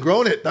 I wasn't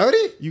grown at 30?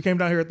 You came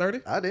down here at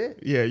 30? I did.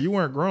 Yeah, you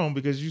weren't grown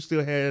because you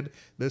still had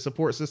the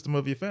support system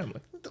of your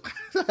family.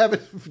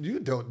 You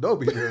don't know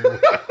me anymore.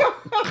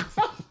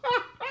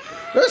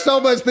 There's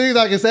so much things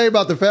I can say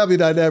about the family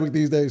dynamic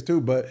these days too,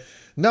 but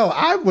no,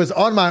 I was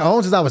on my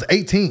own since I was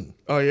 18.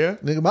 Oh yeah?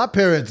 Nigga, my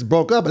parents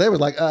broke up and they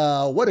was like,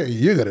 what are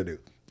you gonna do?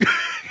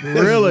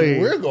 Really?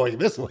 We're going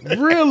this way.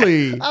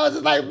 Really? I was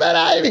just like, man,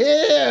 I'm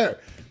here.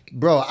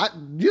 Bro,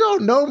 you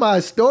don't know my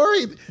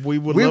story. We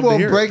will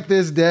break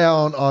this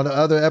down on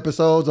other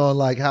episodes on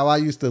like how I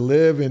used to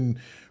live in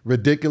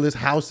ridiculous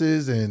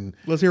houses and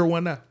let's hear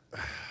one now.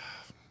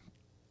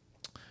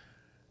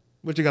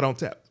 What you got on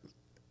tap?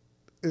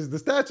 Is the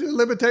statute of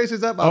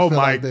limitations up? Oh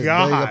my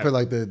God. I feel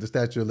like the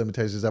statute of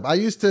limitations up. I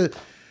used to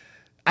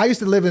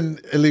live in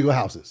illegal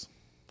houses.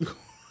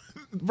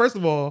 First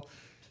of all,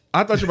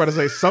 I thought you were about to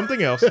say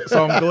something else,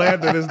 so I'm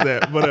glad that it's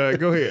that. But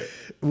go ahead.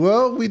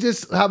 Well,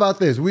 how about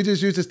this? We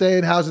just used to stay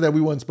in houses that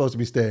we weren't supposed to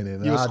be staying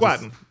in. You were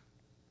squatting.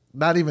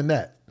 Not even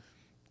that.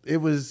 It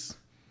was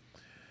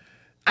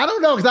I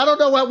don't know, because I don't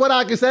know what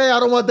I can say. I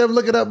don't want them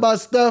looking up my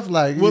stuff.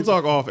 Like, We'll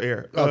talk off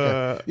air.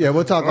 Okay. Yeah,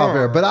 we'll talk off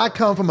air. But I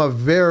come from a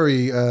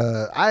very,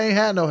 I ain't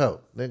had no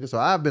help, nigga. So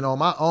I've been on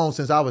my own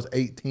since I was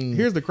 18.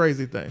 Here's the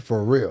crazy thing.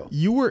 For real.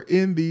 You were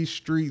in these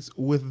streets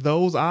with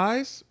those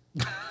eyes?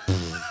 Ain't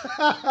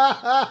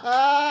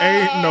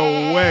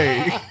no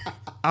way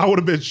I would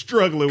have been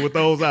struggling with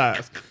those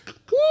eyes.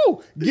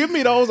 Woo! Give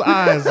me those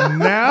eyes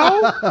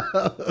now.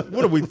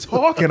 What are we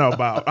talking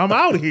about? I'm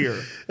out here.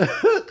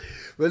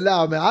 But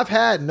no, man, I've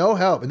had no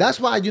help. And that's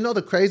why, you know,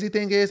 the crazy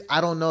thing is, I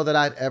don't know that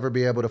I'd ever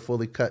be able to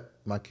fully cut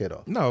my kid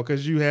off. No,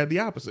 because you had the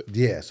opposite.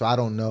 Yeah, so I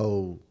don't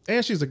know.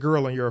 And she's a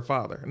girl and you're a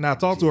father. Now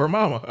talk to her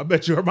mama. I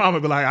bet you her mama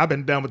be like, I've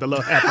been done with the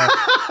little heifer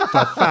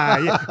for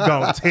 5 years.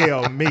 Gonna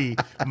tell me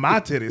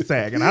my titty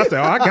sagging. I said,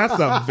 oh, I got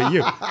something for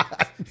you.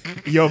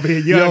 You'll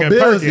be young and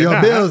perky.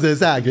 Your bills is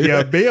sagging.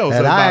 Your bills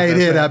and I ain't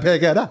here to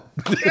pick it up.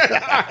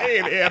 I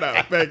ain't here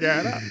to pick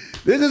it up.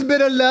 This has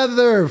been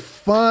another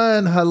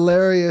fun,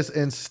 hilarious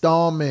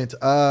installment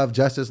of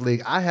Justice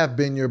League. I have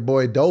been your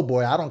boy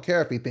Doughboy. I don't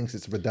care if he thinks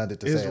it's redundant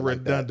to say it like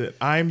that. It's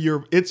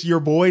redundant. It's your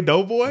boy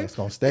Doughboy. It's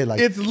gonna stay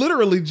like it's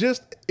literally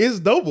just it's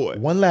Doughboy.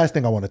 One last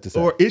thing I wanted to say.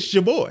 Or it's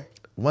your boy.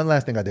 One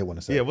last thing I did want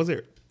to say. Yeah, what's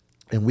here?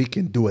 And we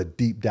can do a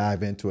deep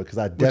dive into it because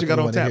I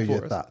definitely want to hear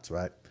your thoughts,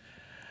 right?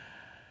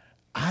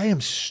 I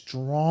am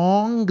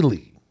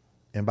strongly,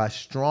 and by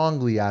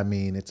strongly I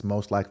mean it's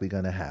most likely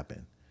going to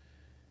happen,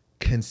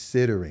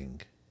 considering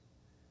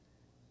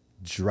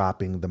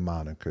dropping the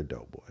moniker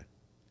Doughboy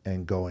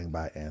and going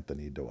by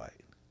Anthony Dwight.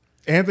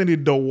 Anthony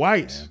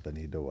Dwight.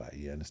 Anthony Dwight.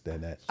 You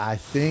understand that? I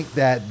think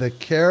that the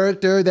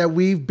character that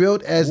we've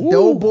built as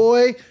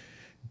Doughboy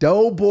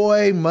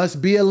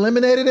must be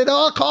eliminated at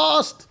all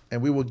costs.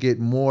 And we will get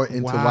more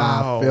into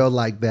why I feel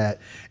like that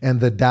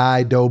and the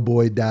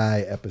Doughboy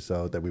Die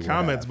episode that we will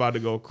Comments about to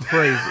go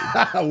crazy.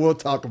 We'll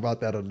talk about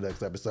that on the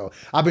next episode.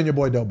 I've been your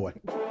boy Doughboy.